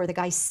songs where the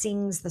guy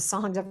sings the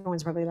songs.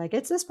 Everyone's probably like,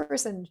 it's this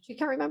person. You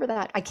can't remember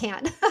that. I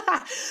can't.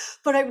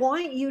 But I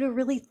want you to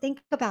really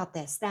think about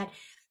this, that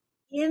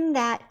in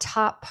that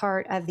top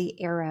part of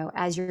the arrow,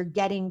 as you're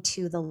getting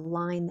to the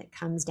line that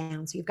comes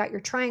down. So you've got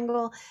your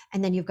triangle,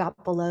 and then you've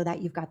got below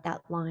that, you've got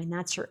that line.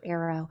 That's your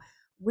arrow.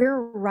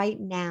 We're right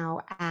now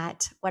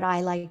at what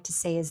I like to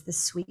say is the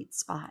sweet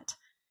spot.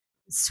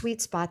 The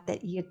sweet spot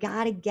that you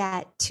got to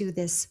get to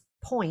this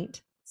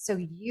point so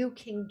you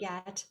can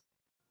get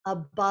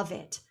above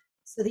it,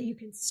 so that you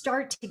can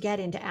start to get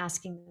into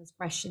asking those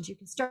questions. You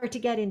can start to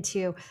get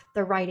into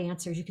the right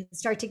answers. You can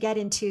start to get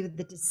into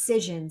the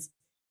decisions,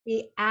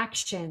 the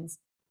actions,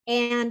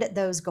 and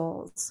those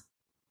goals.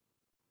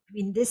 I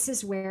mean, this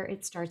is where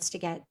it starts to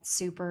get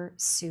super,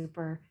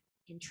 super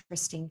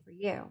interesting for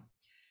you.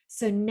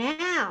 So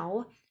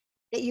now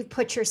that you've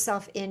put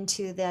yourself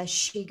into the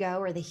she-go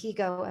or the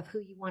he-go of who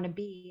you want to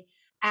be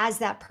as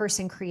that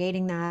person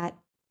creating that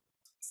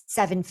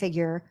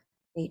 7-figure,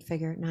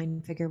 8-figure,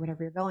 9-figure,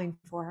 whatever you're going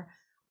for,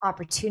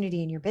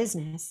 opportunity in your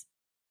business,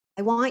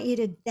 I want you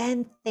to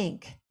then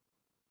think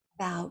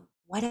about,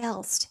 what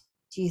else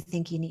do you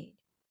think you need?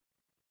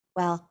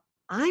 Well,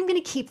 I'm going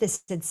to keep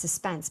this in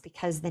suspense,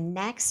 because the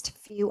next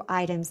few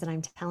items that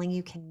I'm telling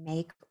you can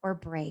make or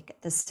break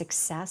the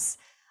success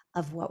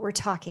of what we're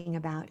talking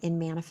about in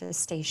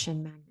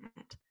Manifestation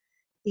Magnet.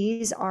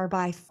 These are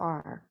by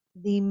far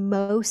the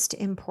most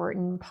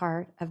important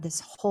part of this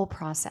whole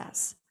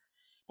process.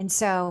 And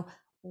so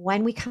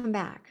when we come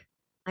back,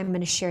 I'm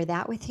going to share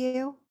that with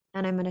you.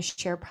 And I'm going to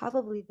share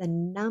probably the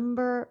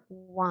number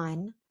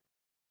one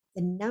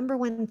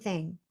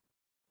thing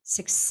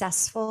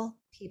successful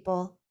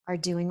people are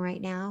doing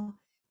right now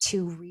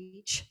to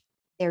reach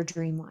their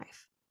dream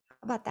life. How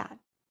about that?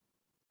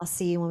 I'll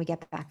see you when we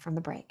get back from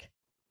the break.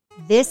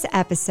 This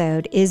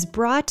episode is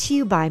brought to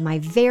you by my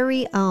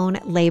very own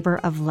labor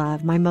of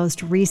love, my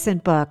most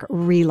recent book,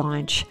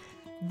 Relaunch.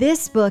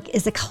 This book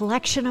is a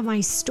collection of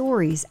my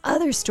stories,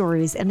 other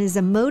stories, and is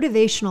a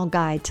motivational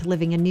guide to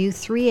living a new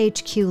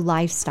 3HQ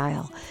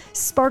lifestyle,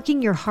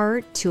 sparking your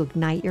heart to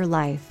ignite your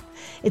life.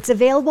 It's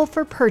available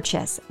for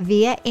purchase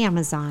via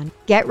Amazon.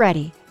 Get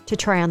ready to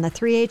try on the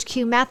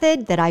 3HQ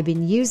method that I've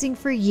been using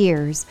for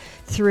years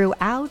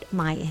throughout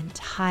my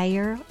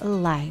entire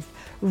life.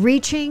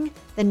 reaching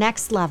the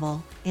next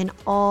level in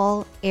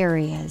all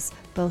areas,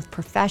 both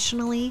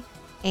professionally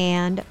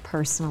and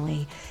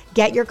personally.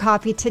 Get your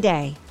copy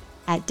today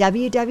at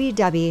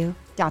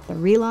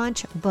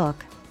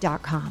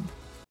www.therelaunchbook.com.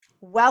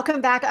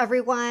 Welcome back,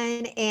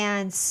 everyone,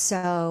 and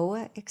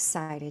so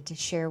excited to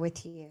share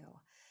with you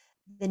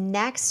the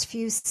next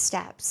few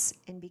steps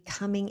in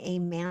becoming a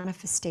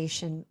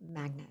manifestation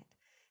magnet.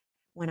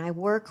 When I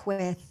work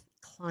with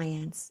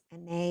clients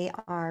and they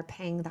are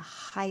paying the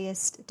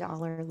highest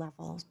dollar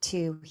level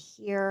to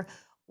hear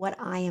what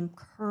I am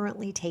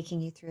currently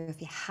taking you through,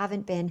 if you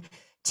haven't been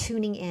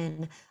tuning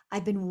in,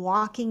 I've been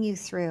walking you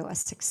through a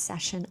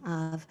succession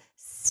of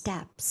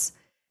steps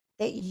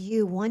that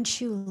you,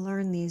 once you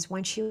learn these,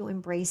 once you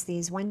embrace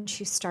these, once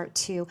you start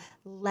to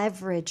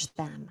leverage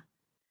them,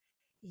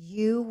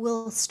 you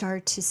will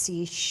start to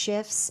see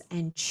shifts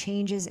and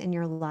changes in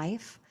your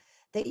life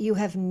that you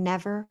have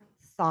never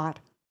thought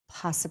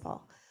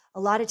possible. A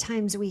lot of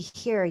times we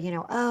hear,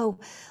 oh,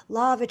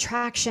 law of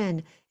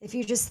attraction. If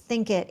you just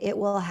think it, it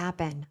will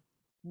happen.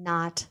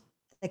 Not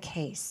the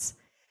case.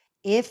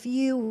 If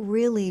you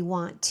really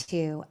want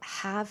to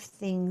have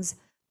things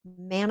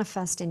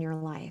manifest in your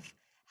life,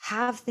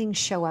 have things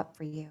show up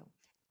for you,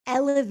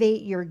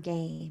 elevate your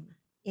game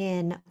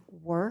in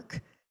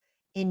work,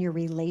 in your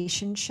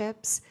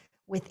relationships,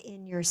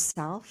 within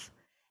yourself,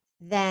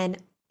 then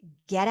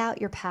get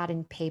out your pad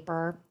and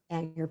paper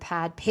and your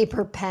pad,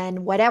 paper,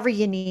 pen, whatever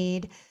you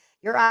need,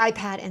 your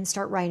iPad, and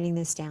start writing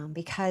this down,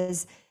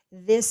 because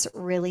this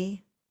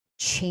really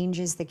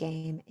changes the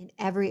game in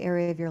every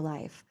area of your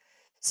life.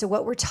 So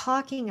what we're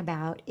talking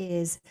about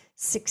is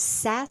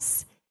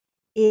success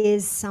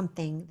is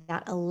something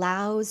that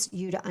allows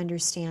you to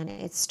understand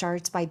it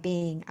starts by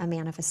being a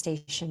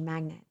manifestation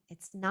magnet.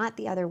 It's not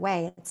the other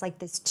way. It's like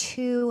this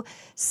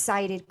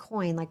two-sided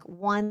coin, like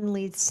one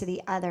leads to the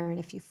other. And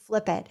if you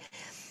flip it,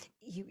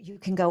 you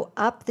can go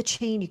up the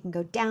chain, you can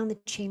go down the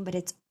chain, but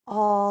it's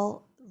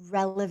all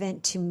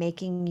relevant to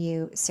making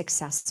you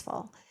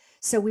successful.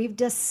 So we've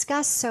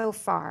discussed so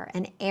far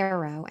an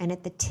arrow, and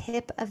at the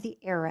tip of the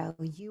arrow,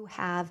 you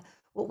have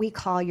what we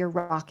call your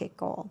rocket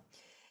goal.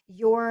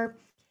 Your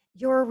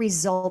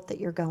result that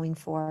you're going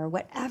for,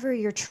 whatever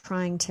you're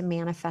trying to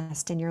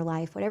manifest in your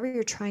life, whatever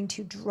you're trying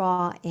to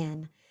draw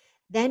in.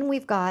 Then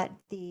we've got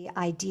the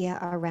idea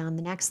around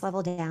the next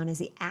level down is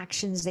the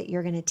actions that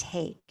you're going to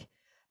take.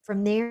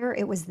 From there,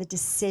 it was the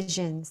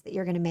decisions that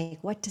you're going to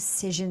make. What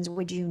decisions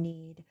would you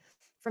need?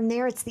 From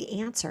there, it's the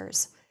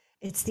answers.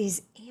 It's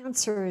these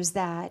answers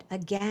that,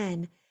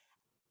 again,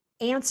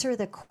 answer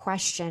the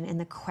question, and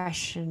the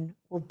question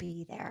will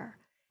be there.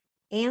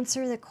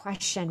 Answer the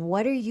question.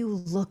 What are you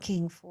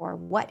looking for?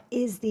 What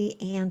is the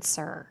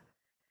answer?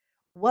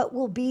 What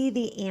will be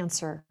the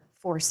answer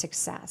for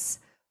success?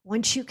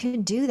 Once you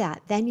can do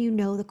that, then you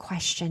know the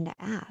question to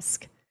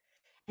ask.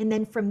 And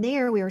then from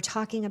there, we were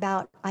talking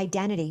about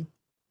identity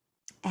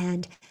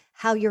and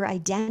how your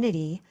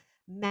identity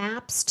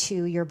maps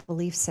to your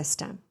belief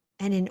system.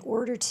 And in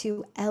order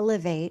to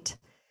elevate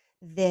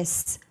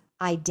this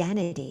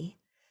identity,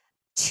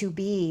 to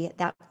be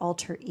that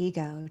alter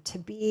ego, to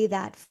be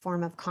that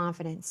form of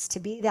confidence, to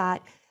be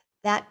that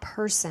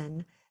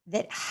person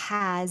that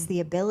has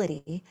the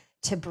ability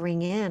to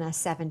bring in a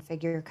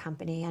seven-figure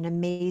company, an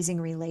amazing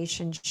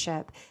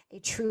relationship, a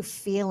true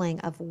feeling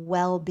of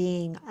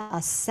well-being,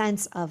 a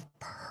sense of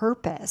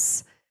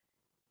purpose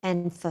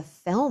and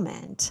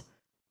fulfillment,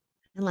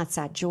 and let's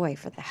add joy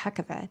for the heck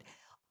of it.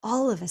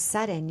 All of a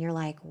sudden, you're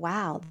like,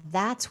 wow,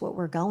 that's what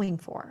we're going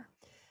for.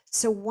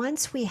 So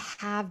once we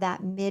have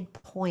that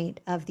midpoint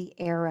of the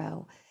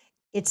arrow,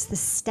 it's the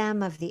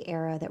stem of the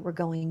arrow that we're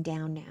going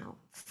down now.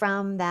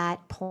 From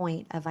that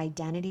point of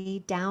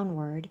identity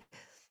downward,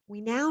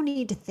 we now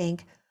need to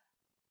think,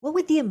 what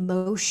would the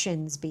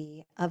emotions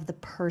be of the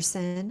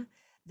person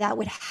that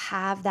would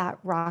have that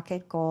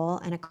rocket goal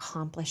and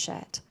accomplish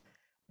it?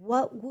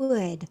 What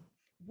would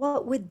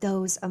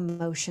those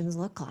emotions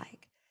look like?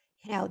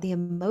 The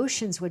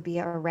emotions would be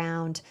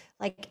around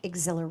like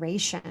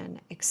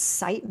exhilaration,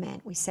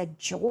 excitement. We said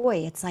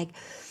joy. It's like,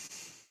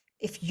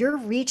 if you're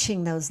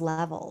reaching those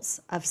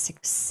levels of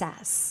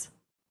success,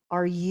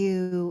 are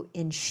you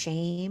in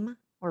shame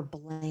or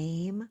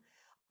blame?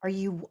 Are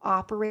you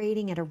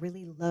operating at a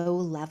really low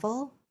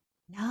level?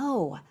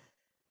 No.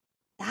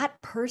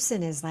 That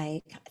person is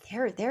like,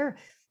 they're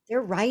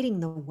riding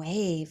the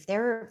wave.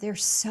 They're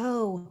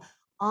so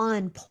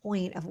on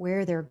point of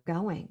where they're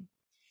going.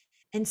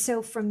 And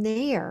so from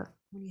there,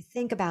 when you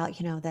think about,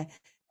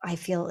 I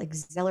feel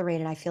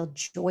exhilarated, I feel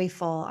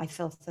joyful, I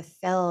feel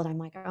fulfilled, I'm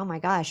like, oh my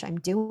gosh, I'm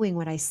doing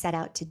what I set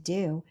out to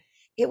do.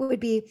 It would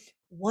be,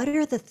 what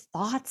are the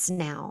thoughts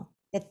now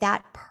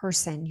that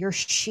person, your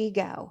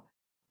she-go,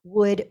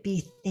 would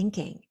be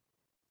thinking?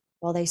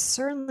 Well, they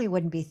certainly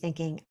wouldn't be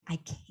thinking, I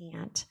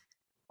can't,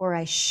 or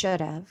I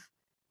should have,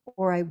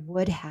 or I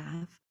would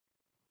have.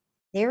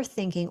 They're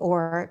thinking,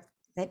 or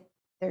that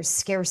there's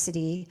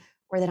scarcity,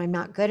 or that I'm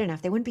not good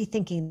enough. They wouldn't be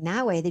thinking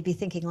that way. They'd be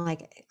thinking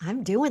like,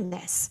 I'm doing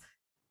this.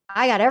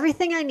 I got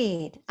everything I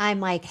need. I'm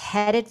like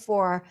headed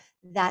for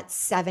that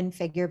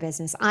 7-figure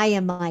business. I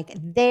am like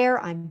there.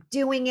 I'm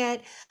doing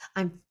it.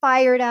 I'm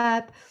fired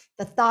up.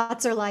 The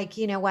thoughts are like,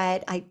 you know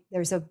what?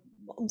 There's a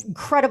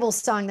incredible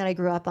song that I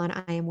grew up on,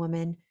 I Am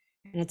Woman,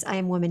 and it's I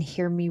Am Woman,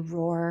 Hear Me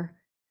Roar.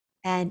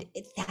 And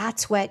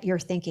that's what you're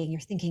thinking. You're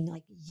thinking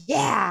like,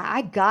 yeah,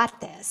 I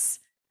got this,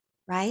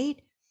 right?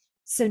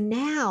 So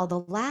now the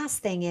last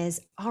thing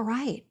is, all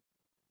right,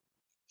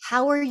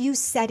 how are you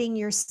setting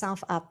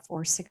yourself up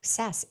for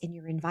success in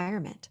your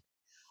environment?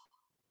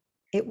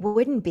 It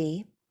wouldn't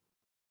be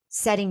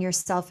setting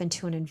yourself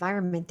into an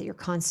environment that you're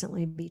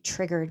constantly be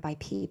triggered by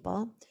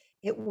people.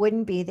 It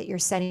wouldn't be that you're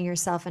setting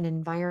yourself in an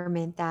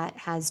environment that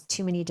has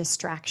too many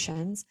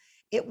distractions.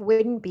 It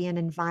wouldn't be an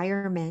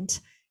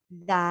environment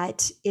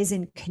that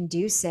isn't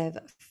conducive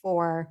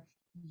for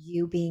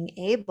you being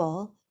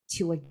able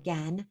to,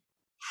 again,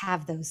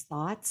 have those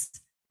thoughts,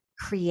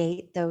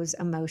 create those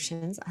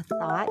emotions.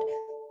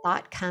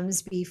 Thought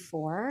comes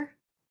before,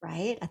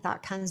 right? A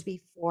thought comes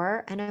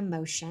before an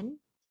emotion,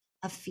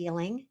 a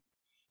feeling.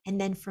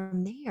 And then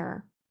from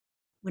there,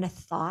 when a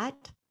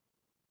thought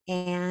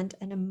and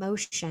an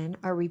emotion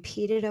are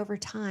repeated over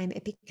time,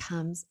 it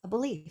becomes a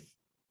belief.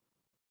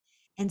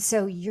 And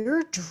so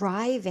you're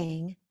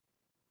driving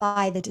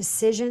by the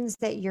decisions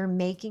that you're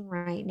making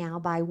right now,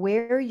 by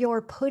where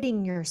you're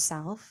putting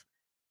yourself,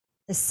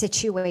 the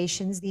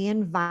situations, the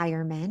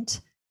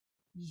environment.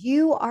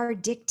 You are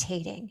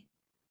dictating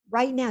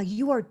right now,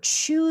 you are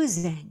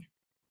choosing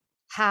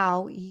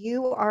how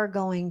you are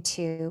going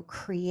to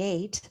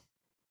create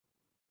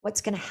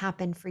what's going to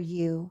happen for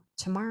you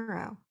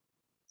tomorrow.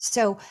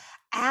 So,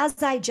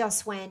 as I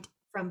just went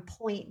from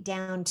point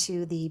down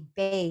to the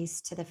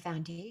base to the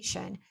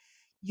foundation,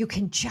 you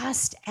can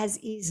just as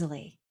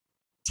easily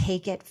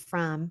take it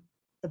from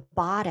the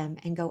bottom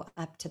and go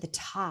up to the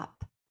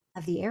top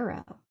of the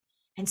arrow.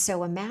 And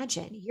so,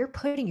 imagine you're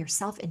putting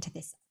yourself into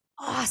this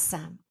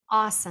awesome,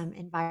 awesome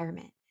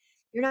environment.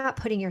 You're not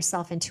putting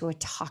yourself into a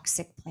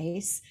toxic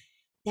place.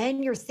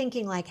 Then you're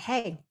thinking, like,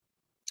 hey,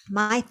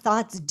 my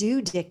thoughts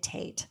do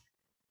dictate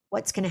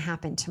what's going to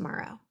happen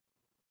tomorrow.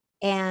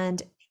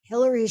 And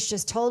Hillary's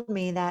just told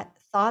me that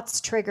thoughts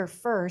trigger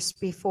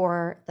first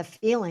before the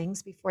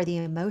feelings, before the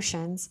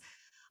emotions.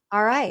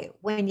 All right,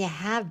 when you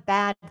have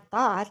bad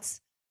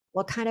thoughts,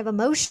 what kind of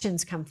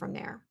emotions come from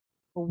there?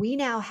 Well, we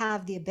now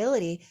have the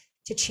ability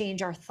to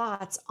change our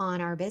thoughts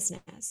on our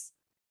business.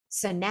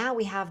 So now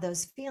we have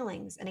those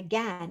feelings. And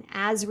again,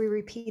 as we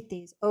repeat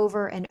these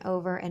over and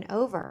over and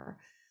over,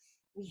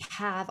 we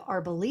have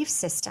our belief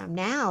system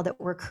now that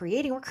we're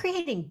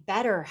creating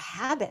better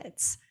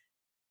habits.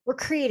 We're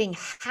creating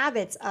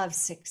habits of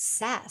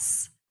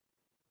success,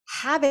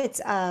 habits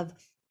of,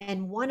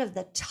 and one of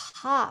the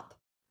top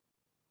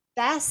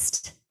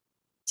best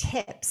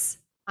tips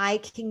I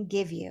can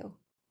give you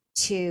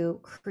to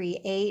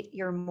create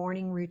your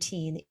morning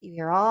routine that you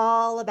hear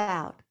all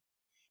about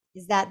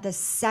is that the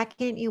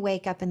second you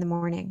wake up in the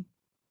morning,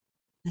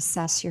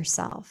 assess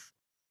yourself.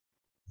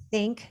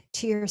 Think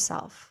to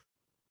yourself,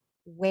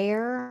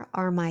 where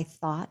are my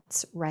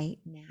thoughts right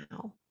now?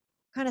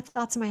 What kind of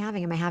thoughts am I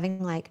having? Am I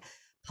having like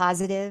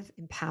positive,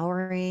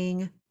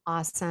 empowering,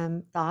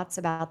 awesome thoughts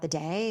about the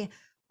day?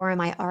 Or am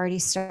I already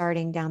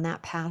starting down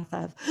that path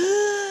of,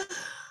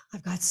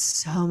 I've got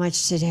so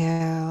much to do.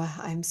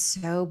 I'm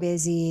so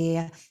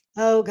busy.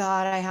 Oh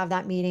God, I have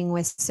that meeting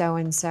with so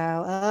and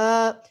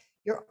so.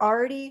 You're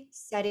already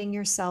setting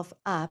yourself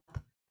up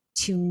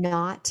to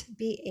not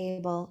be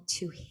able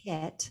to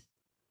hit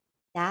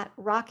that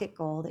rocket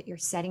goal that you're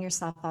setting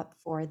yourself up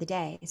for the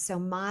day. So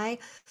the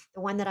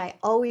one that I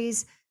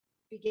always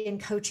begin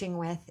coaching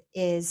with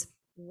is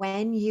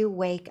when you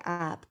wake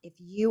up, if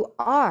you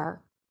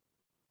are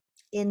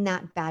in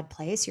that bad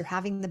place, you're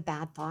having the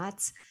bad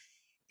thoughts,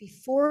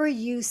 before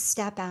you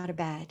step out of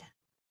bed,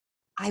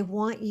 I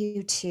want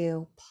you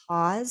to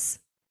pause.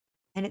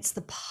 And it's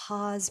the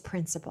pause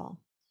principle.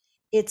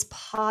 It's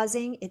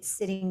pausing, it's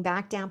sitting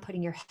back down,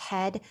 putting your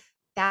head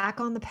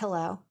back on the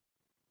pillow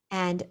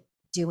and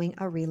doing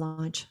a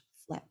relaunch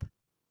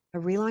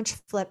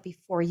flip,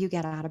 before you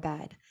get out of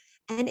bed.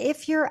 And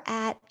if you're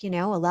at,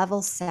 a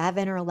level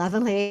 7 or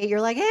level 8,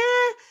 you're like,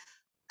 I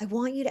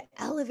want you to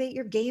elevate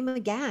your game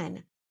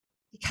again,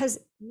 because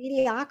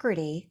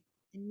mediocrity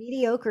and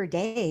mediocre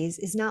days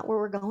is not what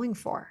we're going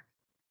for.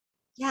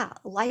 Yeah,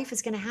 life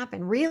is going to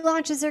happen.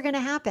 Relaunches are going to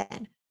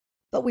happen,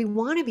 but we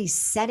want to be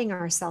setting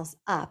ourselves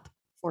up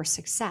for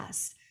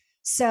success.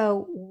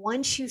 So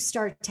once you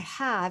start to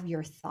have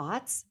your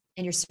thoughts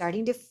and you're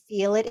starting to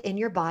feel it in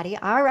your body,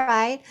 all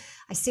right,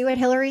 I see what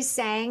Hillary's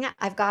saying.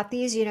 I've got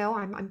these,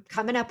 I'm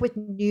coming up with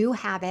new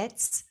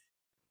habits.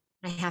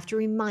 I have to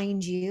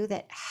remind you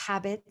that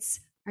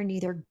habits are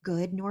neither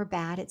good nor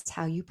bad. It's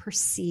how you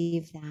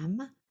perceive them,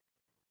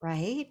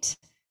 right?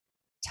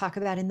 Talk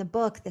about in the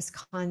book this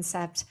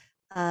concept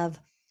of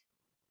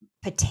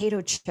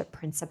potato chip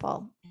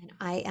principle. And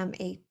I am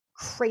a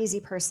crazy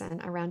person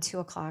around 2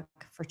 o'clock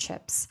for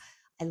chips.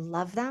 I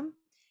love them.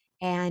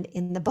 And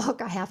in the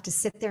book, I have to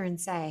sit there and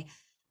say,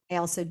 I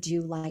also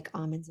do like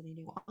almonds, and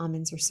I know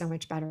almonds are so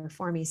much better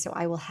for me. So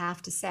I will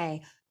have to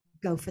say,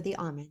 go for the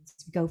almonds,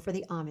 go for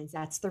the almonds.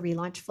 That's the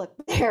relaunch flip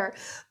there.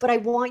 But I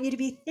want you to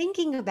be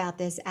thinking about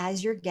this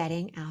as you're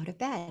getting out of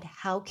bed.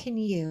 How can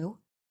you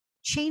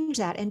change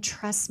that? And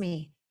trust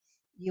me,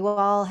 you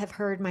all have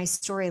heard my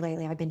story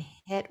lately. I've been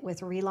hit with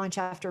relaunch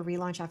after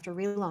relaunch after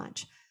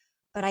relaunch,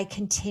 but I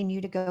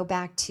continue to go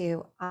back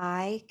to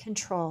I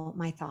control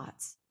my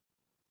thoughts.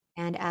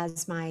 And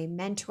as my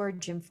mentor,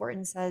 Jim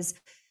Fortin, says,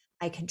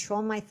 I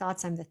control my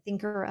thoughts. I'm the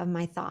thinker of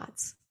my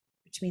thoughts,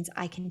 which means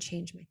I can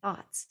change my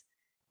thoughts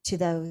to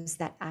those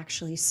that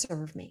actually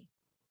serve me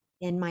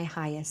in my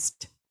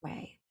highest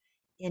way,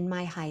 in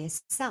my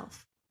highest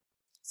self.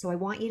 So I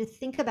want you to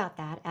think about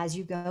that as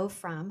you go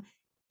from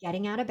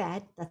getting out of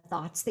bed, the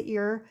thoughts that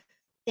you're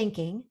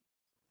thinking,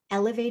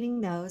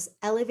 elevating those,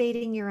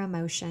 elevating your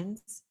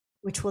emotions,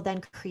 which will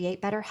then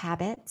create better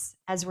habits.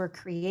 As we're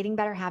creating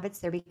better habits,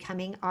 they're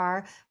becoming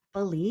our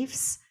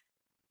beliefs,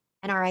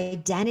 and our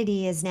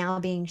identity is now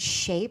being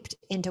shaped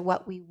into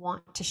what we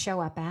want to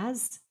show up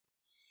as.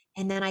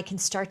 And then I can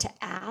start to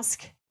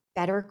ask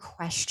better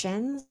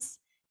questions.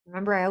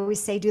 Remember, I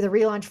always say, do the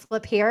relaunch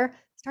flip here.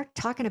 Start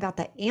talking about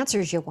the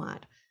answers you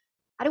want.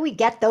 How do we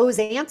get those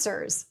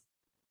answers?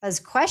 Because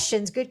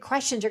questions, good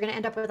questions, are going to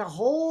end up with a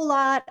whole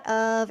lot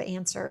of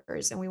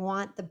answers, and we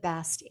want the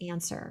best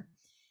answer.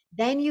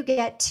 Then you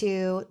get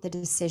to the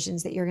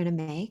decisions that you're going to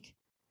make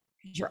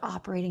because you're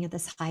operating at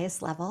this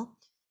highest level.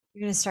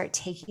 You're going to start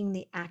taking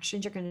the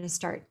actions. You're going to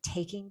start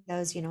taking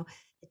those, the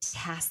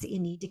tasks that you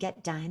need to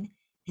get done.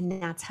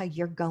 And that's how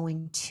you're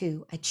going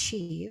to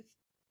achieve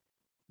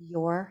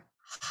your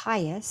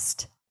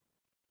highest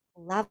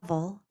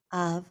level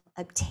of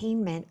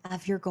attainment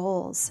of your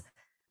goals,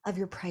 of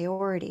your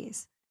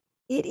priorities.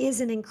 It is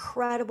an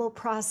incredible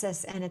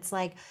process. And it's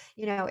like,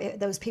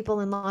 those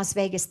people in Las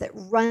Vegas that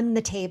run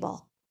the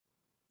table.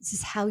 This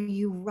is how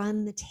you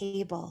run the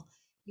table.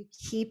 You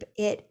keep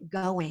it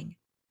going.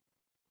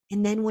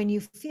 And then when you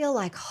feel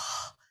like,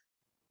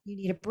 you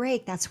need a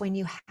break, that's when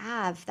you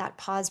have that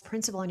pause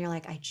principle and you're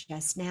like, I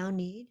just now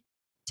need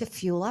to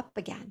fuel up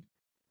again.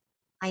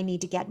 I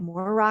need to get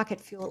more rocket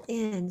fuel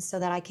in so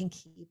that I can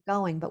keep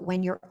going. But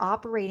when you're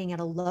operating at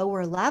a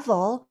lower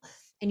level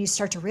and you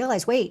start to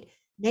realize, wait,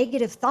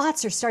 negative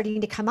thoughts are starting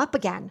to come up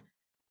again.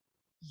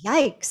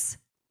 Yikes.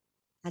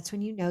 That's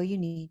when you know you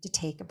need to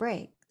take a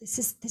break.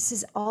 This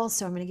is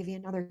also, I'm going to give you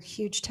another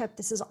huge tip.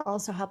 This is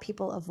also how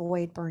people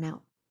avoid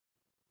burnout.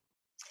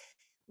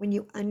 When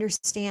you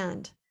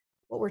understand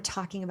what we're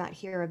talking about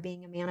here of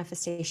being a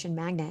manifestation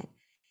magnet,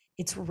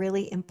 it's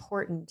really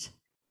important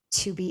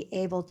to be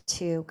able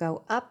to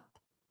go up,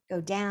 go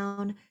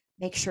down,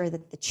 make sure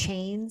that the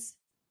chains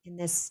in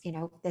this,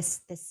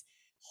 this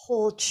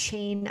whole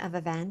chain of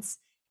events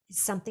is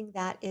something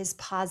that is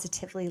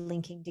positively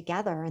linking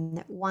together, and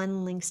that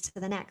one links to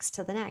the next,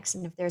 to the next.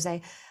 And if there's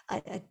a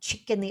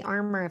chink in the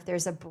armor, if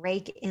there's a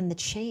break in the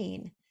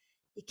chain,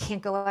 you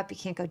can't go up, you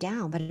can't go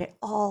down, but it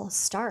all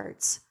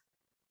starts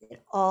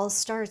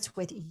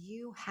with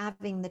you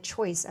having the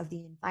choice of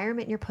the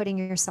environment you're putting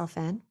yourself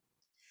in,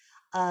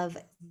 of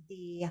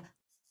the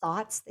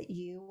thoughts that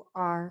you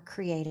are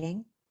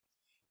creating,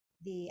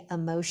 the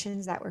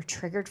emotions that were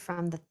triggered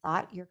from the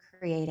thought you're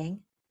creating,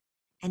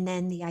 and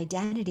then the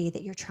identity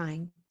that you're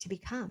trying to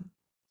become.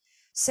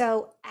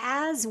 So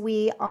as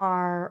we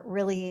are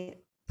really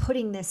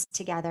putting this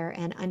together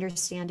and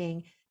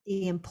understanding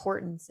the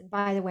importance, and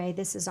by the way,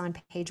 this is on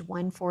page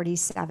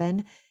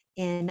 147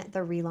 in the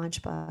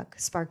relaunch book,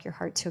 Spark Your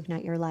Heart to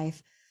Ignite Your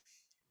Life.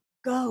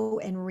 Go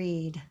and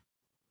read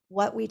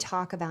what we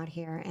talk about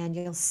here, and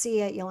you'll see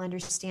it, you'll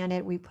understand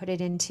it. We put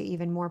it into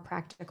even more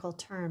practical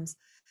terms.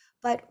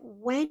 But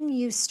when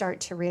you start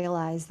to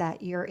realize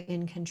that you're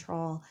in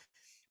control,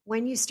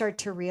 when you start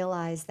to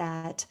realize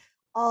that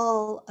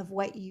all of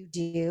what you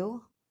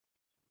do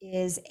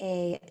is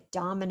a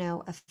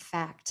domino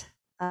effect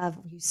of,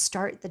 you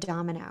start the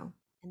domino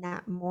and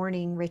that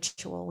morning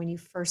ritual when you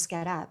first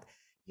get up,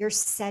 you're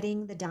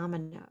setting the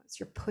dominoes,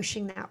 you're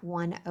pushing that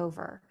one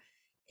over.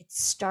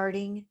 It's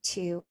starting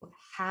to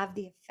have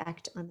the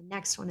effect on the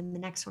next one and the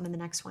next one and the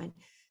next one.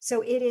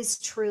 So it is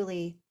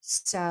truly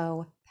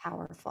so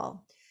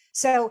powerful.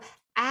 So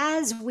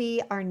as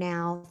we are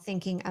now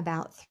thinking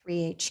about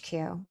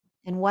 3HQ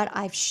and what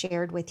I've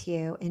shared with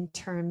you in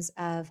terms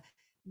of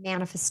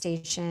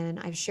manifestation,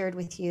 I've shared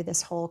with you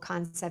this whole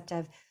concept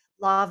of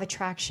law of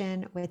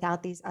attraction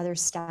without these other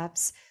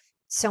steps.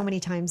 So many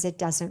times it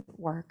doesn't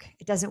work.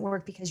 It doesn't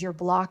work because you're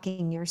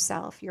blocking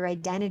yourself. Your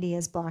identity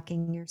is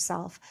blocking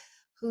yourself.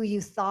 Who you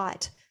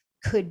thought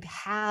could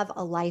have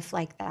a life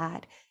like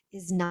that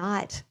is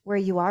not where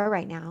you are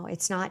right now.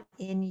 It's not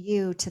in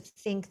you to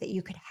think that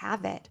you could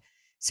have it.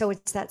 So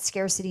it's that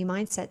scarcity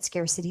mindset,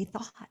 scarcity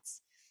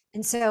thoughts.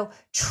 And so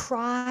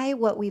try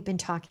what we've been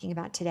talking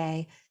about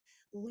today.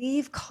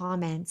 Leave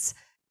comments.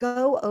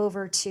 Go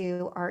over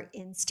to our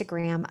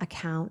Instagram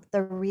account, The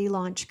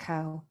Relaunch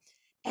Co.,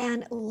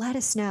 and let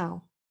us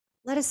know.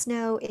 Let us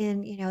know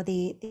in,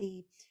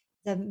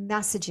 the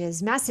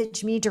messages.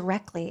 Message me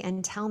directly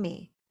and tell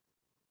me,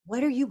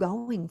 What are you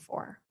going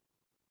for?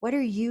 What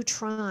are you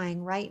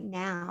trying right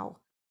now?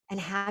 And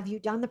have you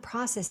done the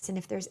process? And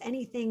if there's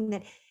anything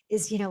that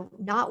is,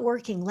 not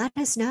working, let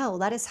us know.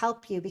 Let us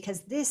help you,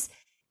 because this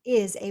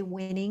is a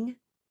winning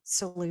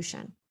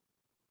solution.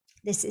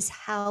 This is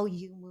how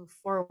you move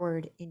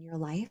forward in your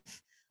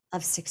life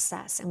of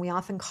success. And we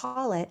often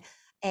call it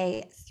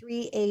a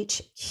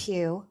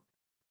 3HQ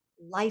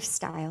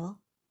lifestyle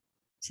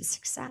to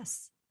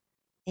success.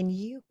 And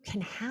you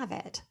can have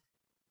it.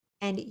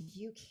 And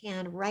you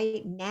can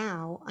right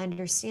now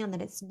understand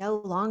that it's no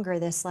longer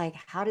this like,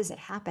 how does it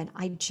happen?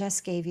 I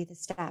just gave you the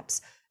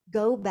steps.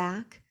 Go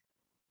back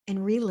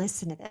and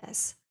re-listen to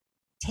this.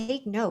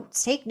 Take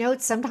notes. Take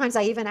notes. Sometimes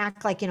I even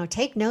act like,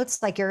 take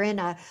notes like you're in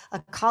a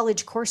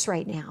college course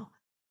right now.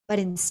 But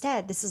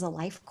instead, this is a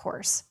life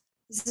course.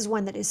 This is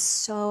one that is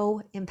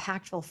so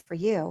impactful for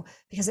you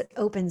because it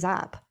opens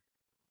up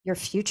your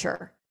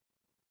future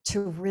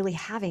to really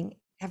having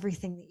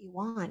everything that you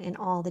want in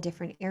all the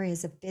different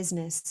areas of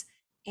business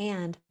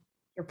and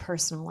your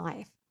personal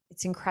life.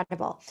 It's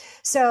incredible.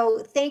 So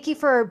thank you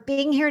for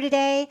being here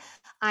today.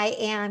 I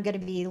am going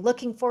to be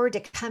looking forward to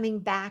coming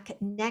back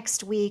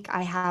next week.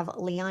 I have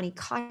Leonie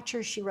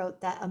Kocher. She wrote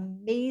that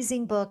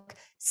amazing book,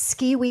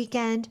 Ski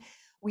Weekend.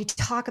 We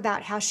talk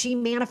about how she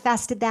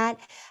manifested that,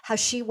 how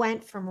she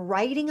went from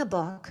writing a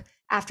book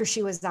after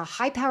she was a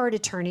high-powered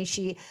attorney.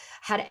 She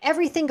had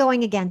everything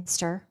going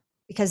against her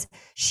because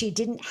she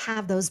didn't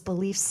have those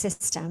belief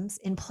systems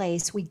in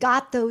place. We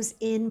got those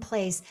in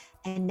place,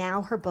 and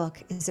now her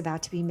book is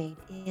about to be made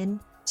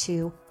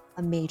into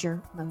a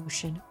major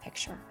motion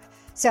picture.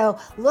 So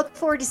look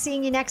forward to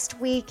seeing you next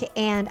week.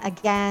 And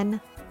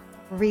again,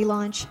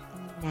 relaunch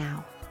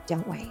now.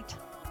 Don't wait.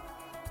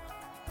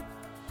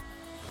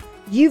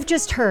 You've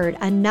just heard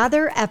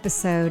another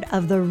episode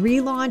of the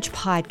Relaunch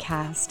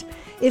Podcast.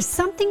 If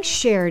something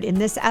shared in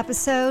this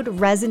episode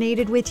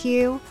resonated with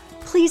you,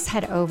 please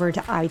head over to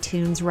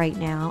iTunes right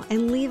now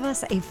and leave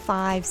us a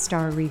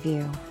 5-star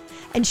review.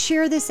 And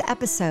share this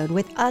episode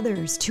with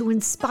others to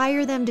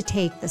inspire them to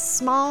take the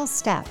small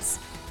steps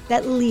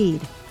that lead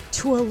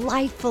to a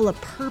life full of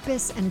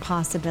purpose and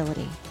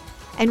possibility.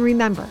 And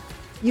remember,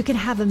 you can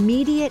have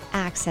immediate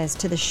access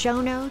to the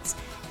show notes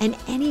and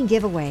any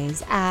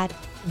giveaways at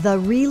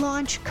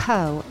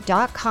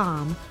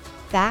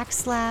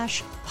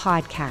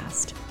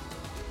therelaunchco.com/podcast.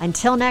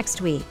 Until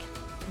next week,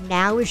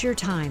 now is your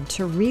time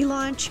to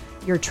relaunch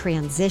your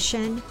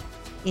transition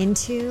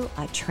into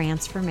a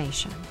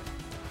transformation.